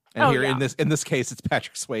 And in this case, it's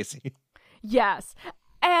Patrick Swayze. Yes.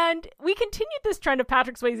 And we continued this trend of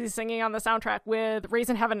Patrick Swayze singing on the soundtrack with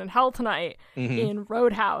Raising Heaven and Hell Tonight in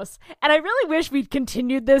Roadhouse. And I really wish we'd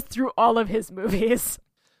continued this through all of his movies.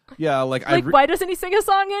 Yeah, like why doesn't he sing a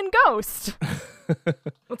song in Ghost?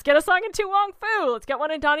 Let's get a song in Tu Wong Fu. Let's get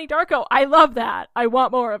one in Donnie Darko. I love that. I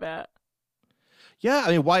want more of it. Yeah,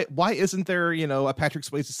 I mean, why isn't there, a Patrick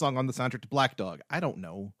Swayze song on the soundtrack to Black Dog? I don't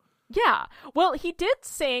know. Yeah. Well, he did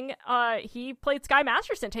sing. He played Sky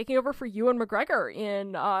Masterson, taking over for Ewan McGregor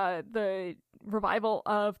in the revival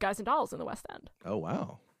of Guys and Dolls in the West End. Oh,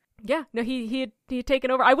 wow. Yeah. No, he had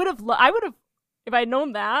taken over. I would have, if I had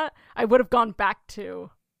known that, I would have gone back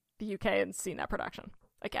to the UK and seen that production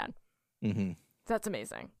again. Mm-hmm. That's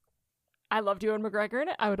amazing. I loved Ewan McGregor in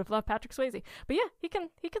it. I would have loved Patrick Swayze. But yeah, he can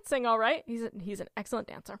sing all right. He's an excellent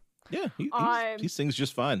dancer. Yeah, he sings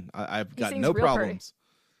just fine. I've got sings no real problems.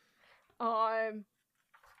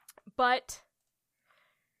 But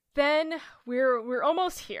then we're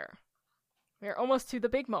almost here. We're almost to the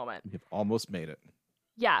big moment. We've almost made it.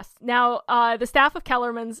 Yes. Now, the staff of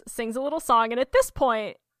Kellerman's sings a little song, and at this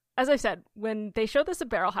point, as I said, when they showed this at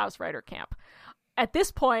Barrel House Writer Camp, at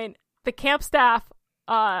this point, the camp staff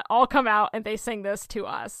all come out and they sing this to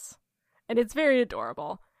us. And it's very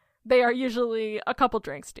adorable. They are usually a couple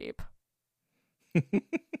drinks deep.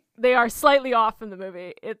 They are slightly off in the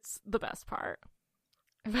movie. It's the best part.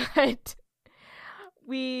 But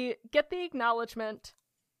we get the acknowledgement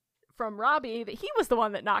from Robbie that he was the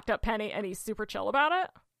one that knocked up Penny, and he's super chill about it.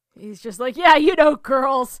 He's just like, yeah,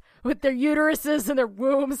 girls with their uteruses and their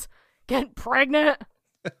wombs getting pregnant.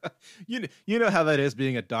 You know how that is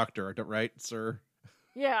being a doctor, right, sir?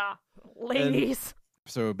 Yeah, ladies.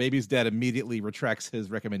 So Baby's dad immediately retracts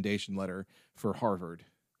his recommendation letter for Harvard.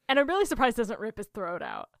 And I'm really surprised he doesn't rip his throat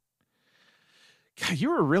out. God, you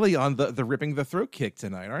were really on the ripping the throat kick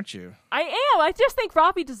tonight, aren't you? I am. I just think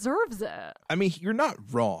Robbie deserves it. I mean, you're not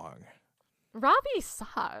wrong. Robbie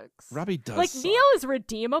sucks. Robbie does Like, suck. Neil is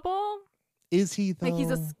redeemable. Is he, though? Like,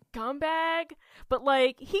 he's a scumbag. But,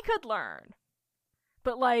 like, he could learn.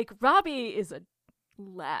 But, like, Robbie is a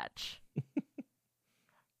lech.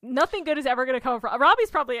 Nothing good is ever going to come from...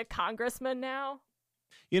 Robbie's probably a congressman now.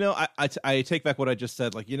 I take back what I just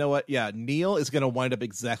said. Like, you know what? Yeah, Neil is going to wind up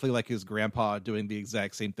exactly like his grandpa doing the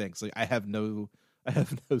exact same thing. So I have no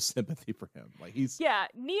sympathy for him. Like, Yeah,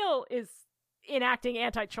 Neil is enacting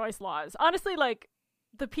anti-choice laws. Honestly, like,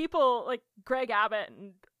 the people like Greg Abbott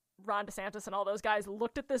and Ron DeSantis and all those guys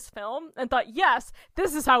looked at this film and thought, yes,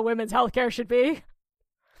 this is how women's healthcare should be.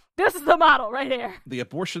 This is the model right here. The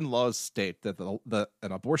abortion laws state that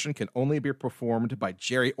an abortion can only be performed by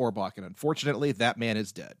Jerry Orbach, and unfortunately, that man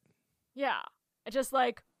is dead. Yeah. Just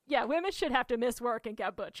like, yeah, women should have to miss work and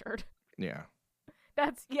get butchered. Yeah.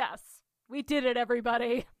 Yes. We did it,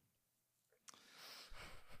 everybody.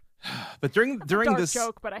 But during Dark this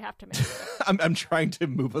joke, but I have to make it. I'm trying to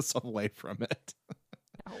move us away from it.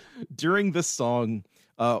 No. During this song,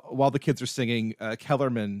 while the kids are singing,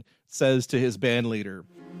 Kellerman says to his band leader,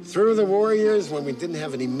 "Through the war years when we didn't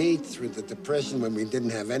have any meat, through the depression when we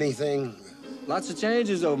didn't have anything." Lots of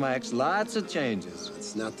changes, though, Max. Lots of changes.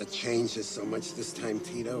 It's not the changes so much this time,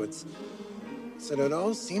 Tito. It's that it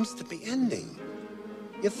all seems to be ending.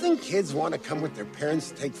 You think kids want to come with their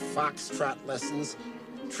parents to take foxtrot lessons?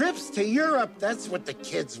 Trips to Europe, that's what the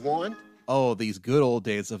kids want. Oh, these good old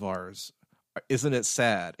days of ours. Isn't it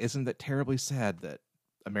sad? Isn't it terribly sad that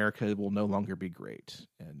America will no longer be great?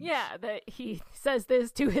 And yeah, that he says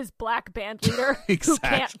this to his black band leader exactly.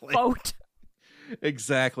 who can't vote.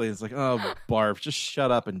 Exactly. It's like, oh, Barf, just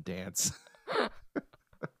shut up and dance.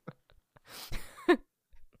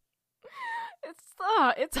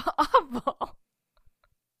 It's awful.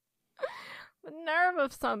 The nerve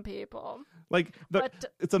of some people. Like,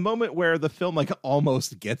 it's a moment where the film like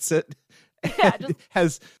almost gets it. Yeah,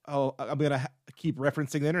 I'm gonna keep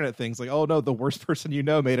referencing the internet things like, oh no, the worst person you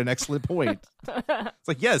know made an excellent point. It's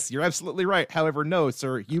like, yes, you're absolutely right. However, no,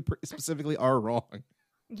 sir, you specifically are wrong.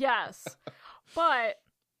 Yes, but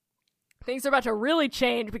things are about to really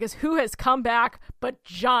change because who has come back but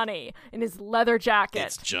Johnny in his leather jacket?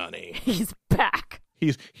 It's Johnny. He's back.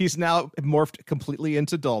 He's now morphed completely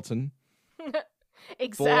into Dalton.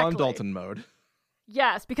 Exactly. Full on Dalton mode.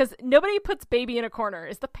 Yes, because nobody puts Baby in a corner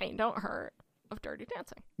is the pain don't hurt of Dirty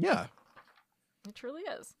Dancing. Yeah. It truly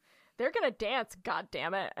is. They're going to dance, God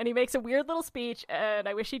damn it. And he makes a weird little speech, and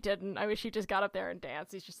I wish he didn't. I wish he just got up there and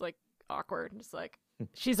danced. He's just like awkward and just like,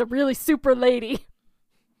 she's a really super lady.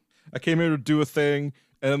 I came here to do a thing,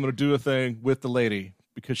 and I'm going to do a thing with the lady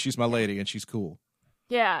because she's my lady and she's cool.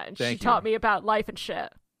 Yeah, and she taught me about life and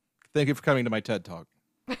shit. Thank you for coming to my TED Talk.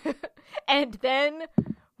 And then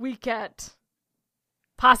we get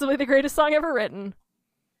possibly the greatest song ever written.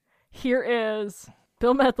 Here is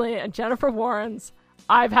Bill Medley and Jennifer Warren's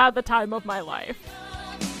I've Had the Time of My Life.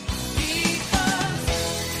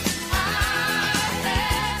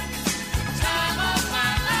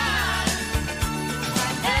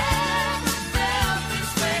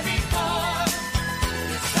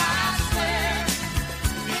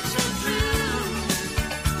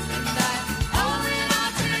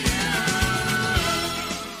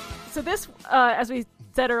 as we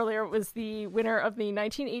said earlier, was the winner of the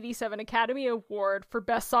 1987 Academy Award for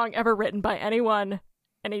Best Song Ever Written by Anyone,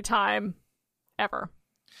 Anytime, Ever.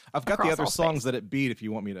 I've got the across other all songs space. that it beat if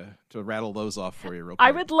you want me to rattle those off for you real quick.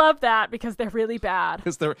 I would love that because they're really bad.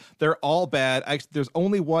 Because they're all bad. There's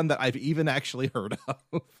only one that I've even actually heard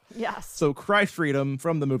of. Yes. So Cry Freedom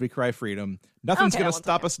from the movie Cry Freedom. Nothing's Okay, Gonna that one's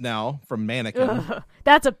Stop Us Now from Mannequin. Ugh,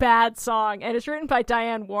 that's a bad song, and it's written by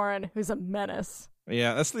Diane Warren, who's a menace.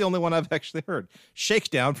 Yeah, that's the only one I've actually heard.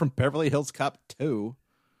 Shakedown from Beverly Hills Cop 2.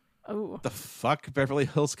 Oh. The fuck, Beverly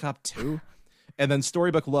Hills Cop 2? And then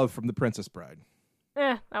Storybook Love from The Princess Bride.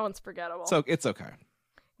 That one's forgettable. So it's okay.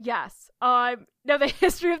 Yes. Now the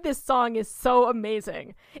history of this song is so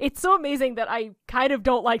amazing. It's so amazing that I kind of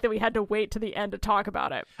don't like that we had to wait to the end to talk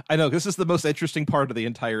about it. I know, this is the most interesting part of the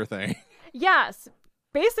entire thing. Yes.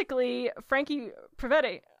 Basically, Frankie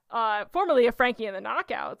Previte, formerly of Frankie and the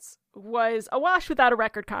Knockouts, was awash without a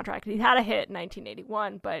record contract. He had a hit in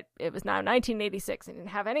 1981, but it was now 1986 and he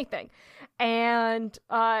didn't have anything. And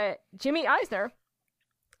Jimmy Eisner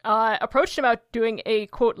approached him about doing a,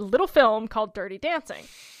 quote, little film called Dirty Dancing.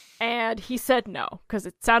 And he said no, because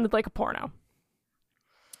it sounded like a porno.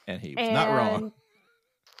 And he was not wrong.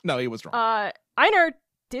 No, he was wrong. Einar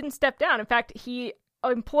didn't step down. In fact, he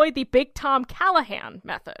employed the Big Tom Callahan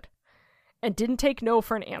method and didn't take no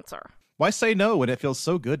for an answer. Why say no when it feels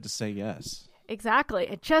so good to say yes? Exactly.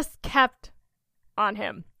 It just kept on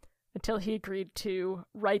him until he agreed to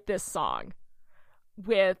write this song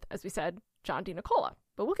with, as we said, John D. Nicola.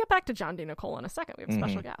 But we'll get back to John D. Nicola in a second. We have a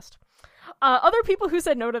special guest. Other people who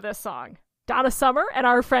said no to this song: Donna Summer and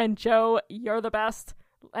our friend Joe You're the Best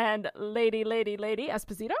and Lady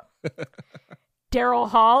Esposito. Daryl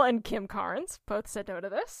Hall and Kim Carnes both said no to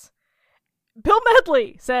this. Bill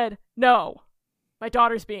Medley said, no, my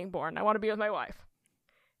daughter's being born. I want to be with my wife.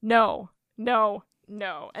 No.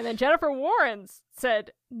 And then Jennifer Warren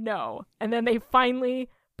said no. And then they finally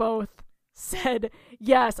both said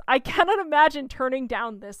yes. I cannot imagine turning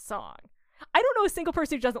down this song. I don't know a single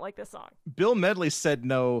person who doesn't like this song. Bill Medley said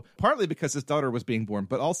no, partly because his daughter was being born,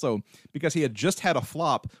 but also because he had just had a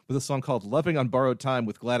flop with a song called Loving on Borrowed Time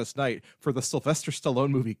with Gladys Knight for the Sylvester Stallone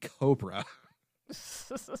movie Cobra.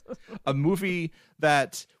 A movie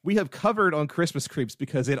that we have covered on Christmas Creeps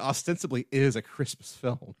because it ostensibly is a Christmas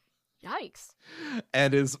film. Yikes.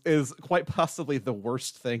 And is quite possibly the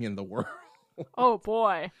worst thing in the world. Oh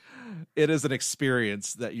boy. It is an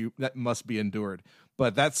experience that must be endured.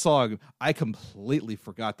 But that song, I completely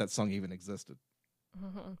forgot that song even existed.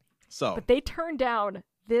 Mm-hmm. So, but they turned down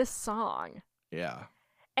this song. Yeah.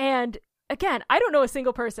 And again, I don't know a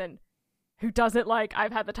single person who doesn't like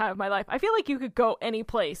I've Had the Time of My Life. I feel like you could go any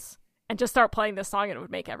place and just start playing this song and it would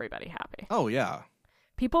make everybody happy. Oh, yeah.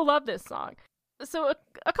 People love this song. So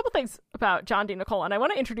a couple things about John D. Nicola, and I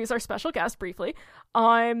want to introduce our special guest briefly.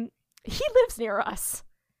 He lives near us.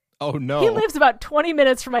 Oh, no. He lives about 20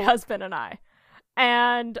 minutes from my husband and I.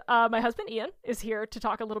 And my husband, Ian, is here to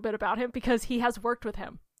talk a little bit about him because he has worked with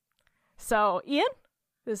him. So, Ian,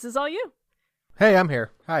 this is all you. Hey, I'm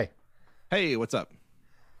here. Hi. Hey, what's up?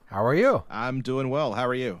 How are you? I'm doing well. How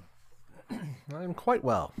are you? I'm quite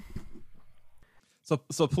well.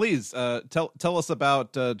 So please, tell us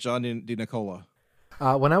about John D. Nicola.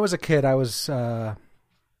 When I was a kid, I was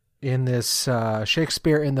in this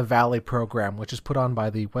Shakespeare in the Valley program, which is put on by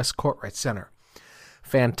the West Courtright Center.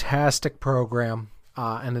 Fantastic program,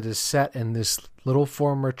 and it is set in this little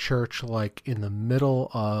former church, like in the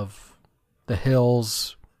middle of the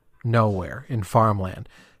hills, nowhere, in farmland.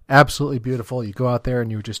 Absolutely beautiful. You go out there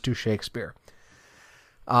and you just do Shakespeare.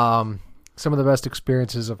 Some of the best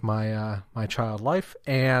experiences of my my child life,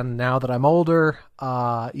 and now that I'm older,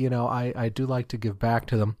 I do like to give back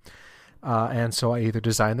to them, and so I either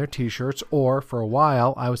design their T-shirts, or for a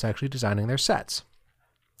while I was actually designing their sets.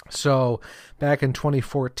 So back in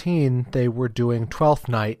 2014, they were doing Twelfth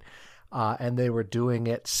Night, and they were doing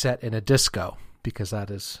it set in a disco, because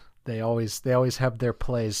that is they always have their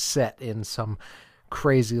plays set in some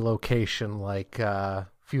crazy location like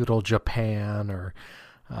feudal Japan or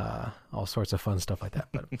all sorts of fun stuff like that.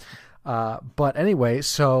 But anyway,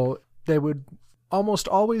 so they would almost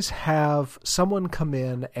always have someone come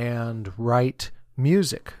in and write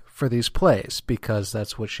music for these plays, because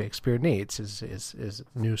that's what Shakespeare needs is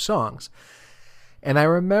new songs. And I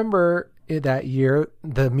remember that year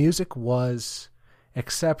the music was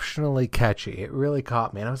exceptionally catchy. It really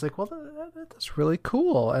caught me, and I was like, well, that's really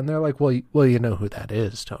cool. And they're like, well, you know who that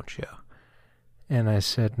is, don't you? And I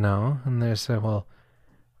said, no. And they said, well,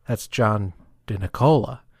 that's John D.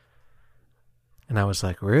 Nicola. And I was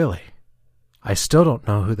like, really? I still don't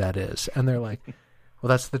know who that is. And they're like, well,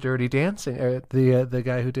 that's the Dirty Dancing, the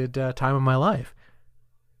guy who did Time of My Life.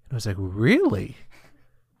 And I was like, really?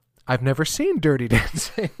 I've never seen Dirty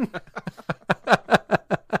Dancing.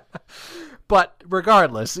 But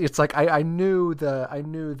regardless, it's like I knew the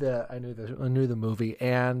movie,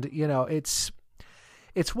 and you know, it's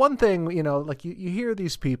one thing, you know, like you hear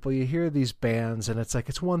these people, you hear these bands, and it's like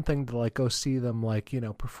it's one thing to like go see them, like, you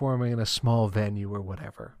know, performing in a small venue or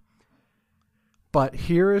whatever. But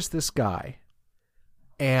here is this guy,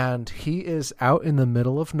 and he is out in the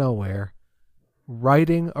middle of nowhere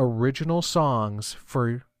writing original songs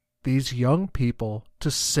for these young people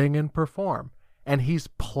to sing and perform. And he's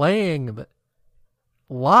playing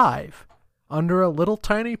live under a little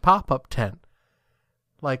tiny pop-up tent,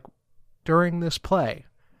 like during this play.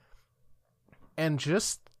 And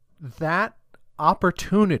just that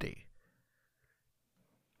opportunity.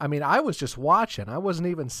 I mean, I was just watching. I wasn't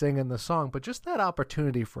even singing the song, but just that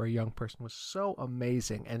opportunity for a young person was so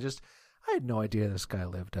amazing. And just, I had no idea this guy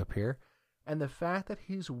lived up here. And the fact that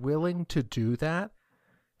he's willing to do that,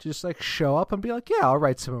 to just like show up and be like, yeah, I'll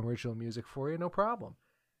write some original music for you, no problem.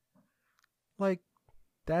 Like,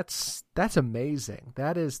 that's amazing.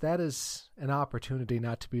 That is an opportunity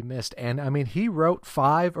not to be missed. And I mean, he wrote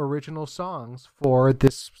 5 original songs for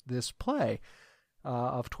this play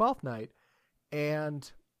of Twelfth Night,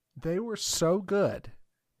 and they were so good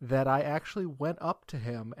that I actually went up to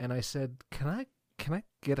him and I said, can I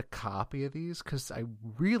get a copy of these? Because I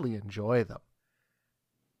really enjoy them.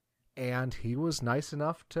 And he was nice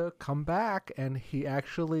enough to come back, and he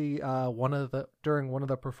actually during one of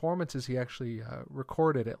the performances he actually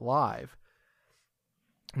recorded it live.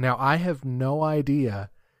 Now I have no idea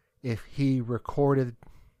if he recorded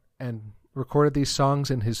these songs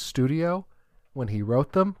in his studio when he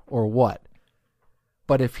wrote them or what.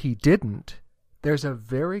 But if he didn't, there's a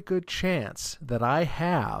very good chance that I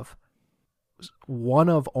have one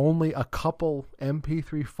of only a couple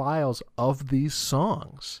MP3 files of these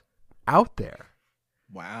songs out there.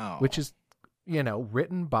 Wow. Which is, you know,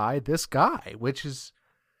 written by this guy, which is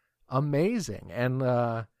amazing. And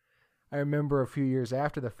I remember a few years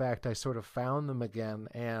after the fact, I sort of found them again,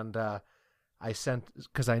 and I sent,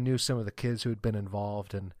 because I knew some of the kids who had been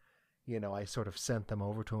involved, and, you know, I sort of sent them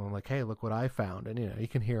over to him, like, hey, look what I found. And, you know, you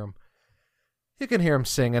can hear him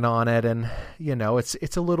singing on it, and, you know,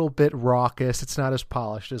 it's a little bit raucous. It's not as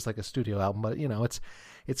polished as like a studio album, but, you know, it's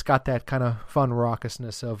got that kind of fun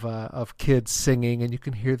raucousness of kids singing, and you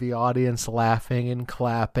can hear the audience laughing and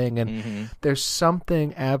clapping, and there's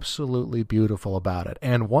something absolutely beautiful about it.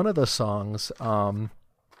 And one of the songs,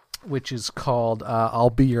 which is called I'll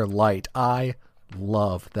Be Your Light, I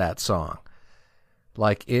love that song.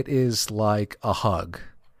 Like, it is like a hug.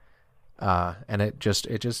 And it just,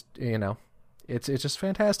 you know, it's just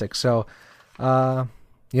fantastic. So,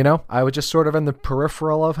 you know, I was just sort of in the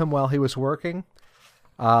peripheral of him while he was working.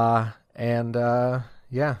 And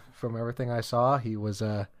yeah, from everything I saw, he was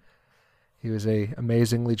a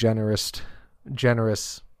amazingly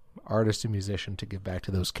generous artist and musician to give back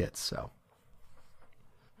to those kids. So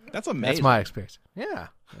that's amazing. That's my experience. Yeah.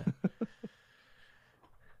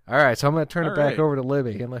 All right, so I'm going to turn it back over to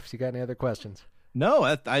Libby, unless you got any other questions. No,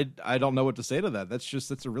 I don't know what to say to that.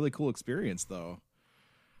 That's a really cool experience, though.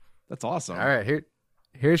 That's awesome. All right,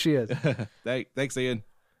 here she is. Thanks, Ian.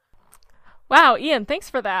 Wow, Ian, thanks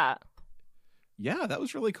for that. Yeah, that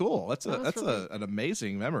was really cool. That's an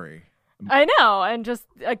amazing memory. I know, and just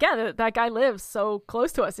again, that guy lives so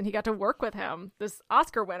close to us, and he got to work with him, this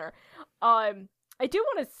Oscar winner. I do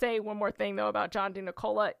want to say one more thing though about John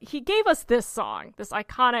DeNicola. He gave us this song, this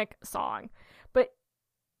iconic song, but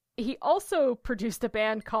he also produced a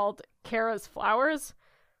band called Kara's Flowers,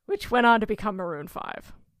 which went on to become Maroon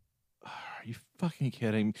 5. Are you fucking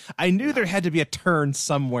kidding me? I knew there had to be a turn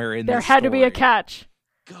somewhere in there. There had to be a catch.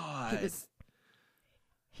 God.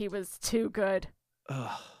 He was too good.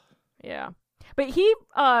 Ugh. Yeah. But he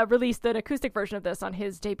released an acoustic version of this on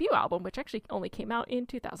his debut album, which actually only came out in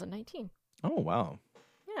 2019. Oh, wow.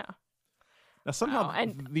 Yeah. Now somehow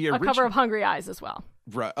and a cover of Hungry Eyes as well.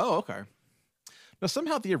 Right. Oh, okay. Now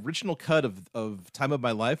somehow the original cut of Time of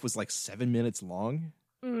My Life was like 7 minutes long.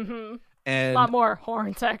 Mm-hmm. And a lot more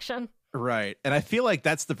horn section. Right. And I feel like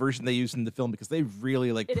that's the version they used in the film because they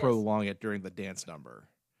really prolong it during the dance number.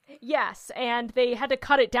 Yes, and they had to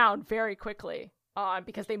cut it down very quickly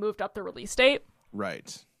because they moved up the release date.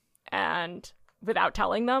 Right. And without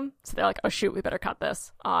telling them. So they're like, oh shoot, we better cut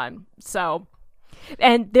this. So,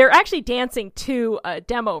 and they're actually dancing to a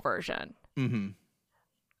demo version. Mm-hmm.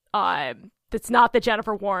 That's not the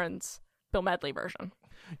Jennifer Warren's Bill Medley version.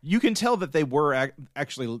 You can tell that they were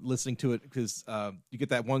actually listening to it because you get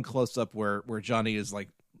that one close up where Johnny is like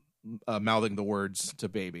mouthing the words to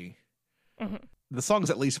Baby. Mm-hmm. The song's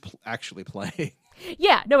at least actually playing.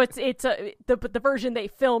 Yeah, no, it's the version they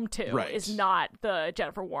filmed to Right. is not the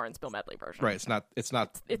Jennifer Warren's Bill Medley version. Right, it's not It's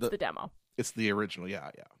the demo. It's the original, yeah.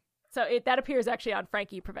 So that appears actually on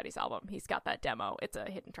Frankie Pravetti's album. He's got that demo. It's a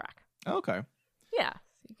hidden track. Okay. Yeah,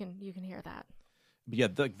 you can hear that. But yeah,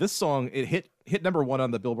 this song, it hit number 1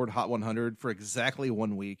 on the Billboard Hot 100 for exactly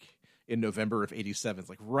 1 week in November of '87. It's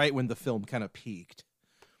like right when the film kind of peaked.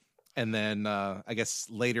 And then I guess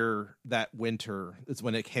later that winter is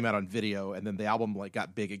when it came out on video, and then the album like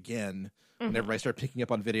got big again, and everybody started picking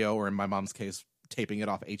up on video, or in my mom's case, taping it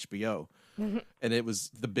off HBO. Mm-hmm. And it was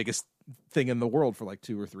the biggest thing in the world for like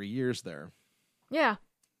 2 or 3 years there. Yeah.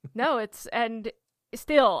 No, and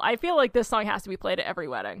still, I feel like this song has to be played at every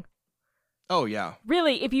wedding. Oh, yeah.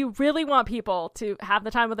 Really, if you really want people to have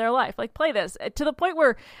the time of their life, like play this to the point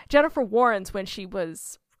where Jennifer Warren's, when she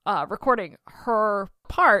was recording her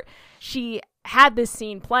part, she had this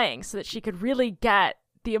scene playing so that she could really get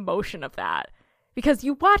the emotion of that. Because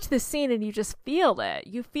you watch this scene and you just feel it.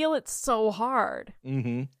 You feel it so hard.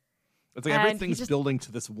 Mm-hmm. It's like And everything's building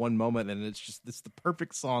to this one moment, and it's the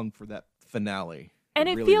perfect song for that finale. And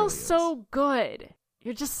it really, feels really is. so good.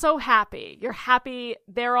 You're just so happy. You're happy.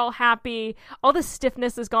 They're all happy. All the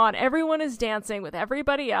stiffness is gone. Everyone is dancing with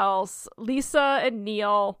everybody else. Lisa and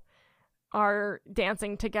Neil are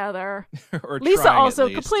dancing together. Or Lisa trying, at also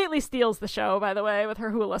least. completely steals the show, by the way, with her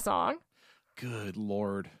hula song. Good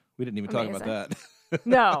Lord. We didn't even talk about Amazing. that.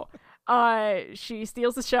 No. She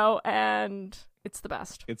steals the show, and it's the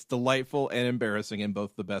best. It's delightful and embarrassing in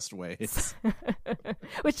both the best ways.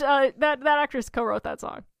 Which that actress co-wrote that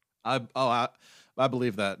song. I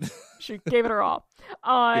believe that. She gave it her all.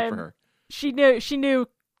 Good for her. She knew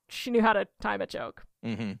how to time a joke.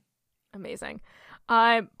 Mm-hmm. Amazing.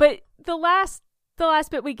 But the last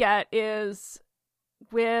bit we get is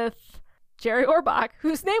with Jerry Orbach,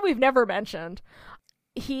 whose name we've never mentioned.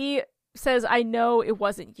 He says, "I know it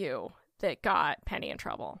wasn't you that got Penny in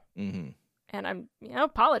trouble." Mm-hmm. And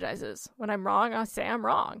apologizes. When I'm wrong, I'll say I'm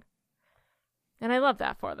wrong. And I love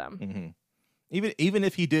that for them. Mm-hmm. Even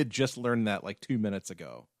if he did just learn that like 2 minutes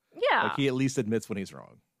ago. Yeah. Like he at least admits when he's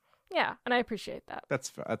wrong. Yeah, and I appreciate that.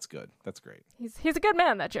 That's good. That's great. He's a good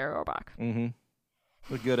man, that Jerry Orbach.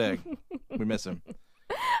 Mm-hmm. A good egg. We miss him.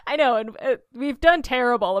 I know, and we've done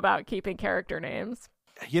terrible about keeping character names.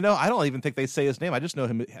 You know, I don't even think they say his name. I just know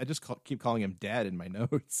him. I just keep calling him Dad in my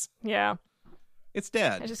notes. Yeah. It's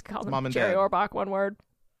Dad. I just call It's him Mom and Jerry Dad. Orbach, one word.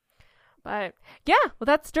 But yeah, well,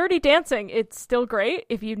 that's Dirty Dancing. It's still great.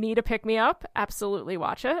 If you need a pick-me-up, absolutely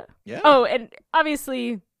watch it. Yeah. Oh, and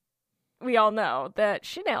obviously, we all know that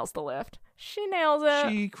she nails the lift. She nails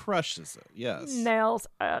it. She crushes it. Yes. Nails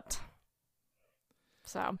it.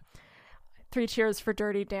 So, 3 cheers for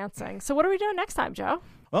Dirty Dancing. So what are we doing next time, Joe?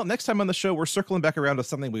 Well, next time on the show, we're circling back around to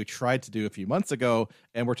something we tried to do a few months ago,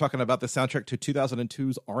 and we're talking about the soundtrack to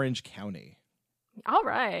 2002's Orange County. All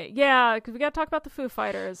right. Yeah, because we got to talk about the Foo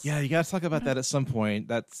Fighters. Yeah, you got to talk about that at some point.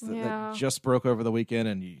 That just broke over the weekend,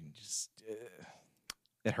 and you just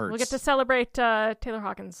it hurts. We'll get to celebrate Taylor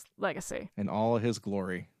Hawkins' legacy. In all of his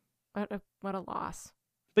glory. What a loss.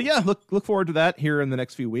 But yeah, look forward to that here in the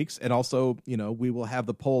next few weeks. And also, we will have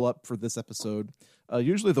the poll up for this episode,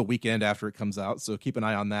 usually the weekend after it comes out. So keep an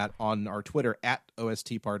eye on that on our Twitter at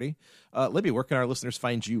OST Party. Libby, where can our listeners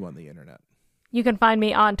find you on the internet? You can find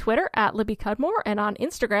me on Twitter at Libby Cudmore and on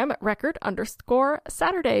Instagram at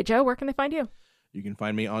record_Saturday. Joe, where can they find you? You can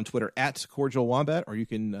find me on Twitter at Cordial Wombat, or you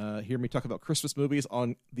can hear me talk about Christmas movies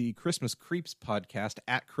on the Christmas Creeps podcast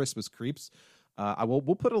at Christmas Creeps.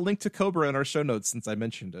 We'll put a link to Cobra in our show notes since I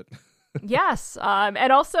mentioned it. Yes,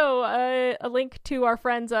 and also a link to our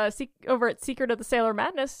friends over at Secret of the Sailor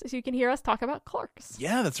Madness, so you can hear us talk about Clerks.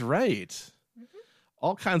 Yeah, that's right.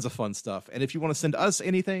 All kinds of fun stuff. And if you want to send us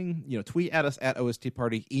anything, tweet at us at OST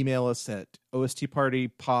Party, email us at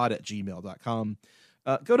ostpartypod@gmail.com.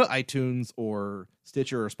 Go to iTunes or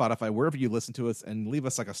Stitcher or Spotify, wherever you listen to us, and leave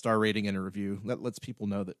us like a star rating and a review. That lets people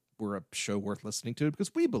know that we're a show worth listening to,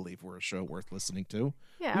 because we believe we're a show worth listening to.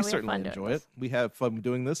 Yeah, we we certainly have fun enjoy doing it. We have fun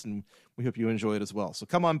doing this, and we hope you enjoy it as well. So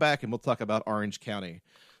come on back, and we'll talk about Orange County.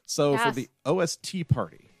 So for Yes. the OST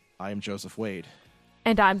Party, I am Joseph Wade.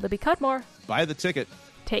 And I'm Libby Cudmore. Buy the ticket.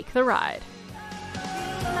 Take the ride.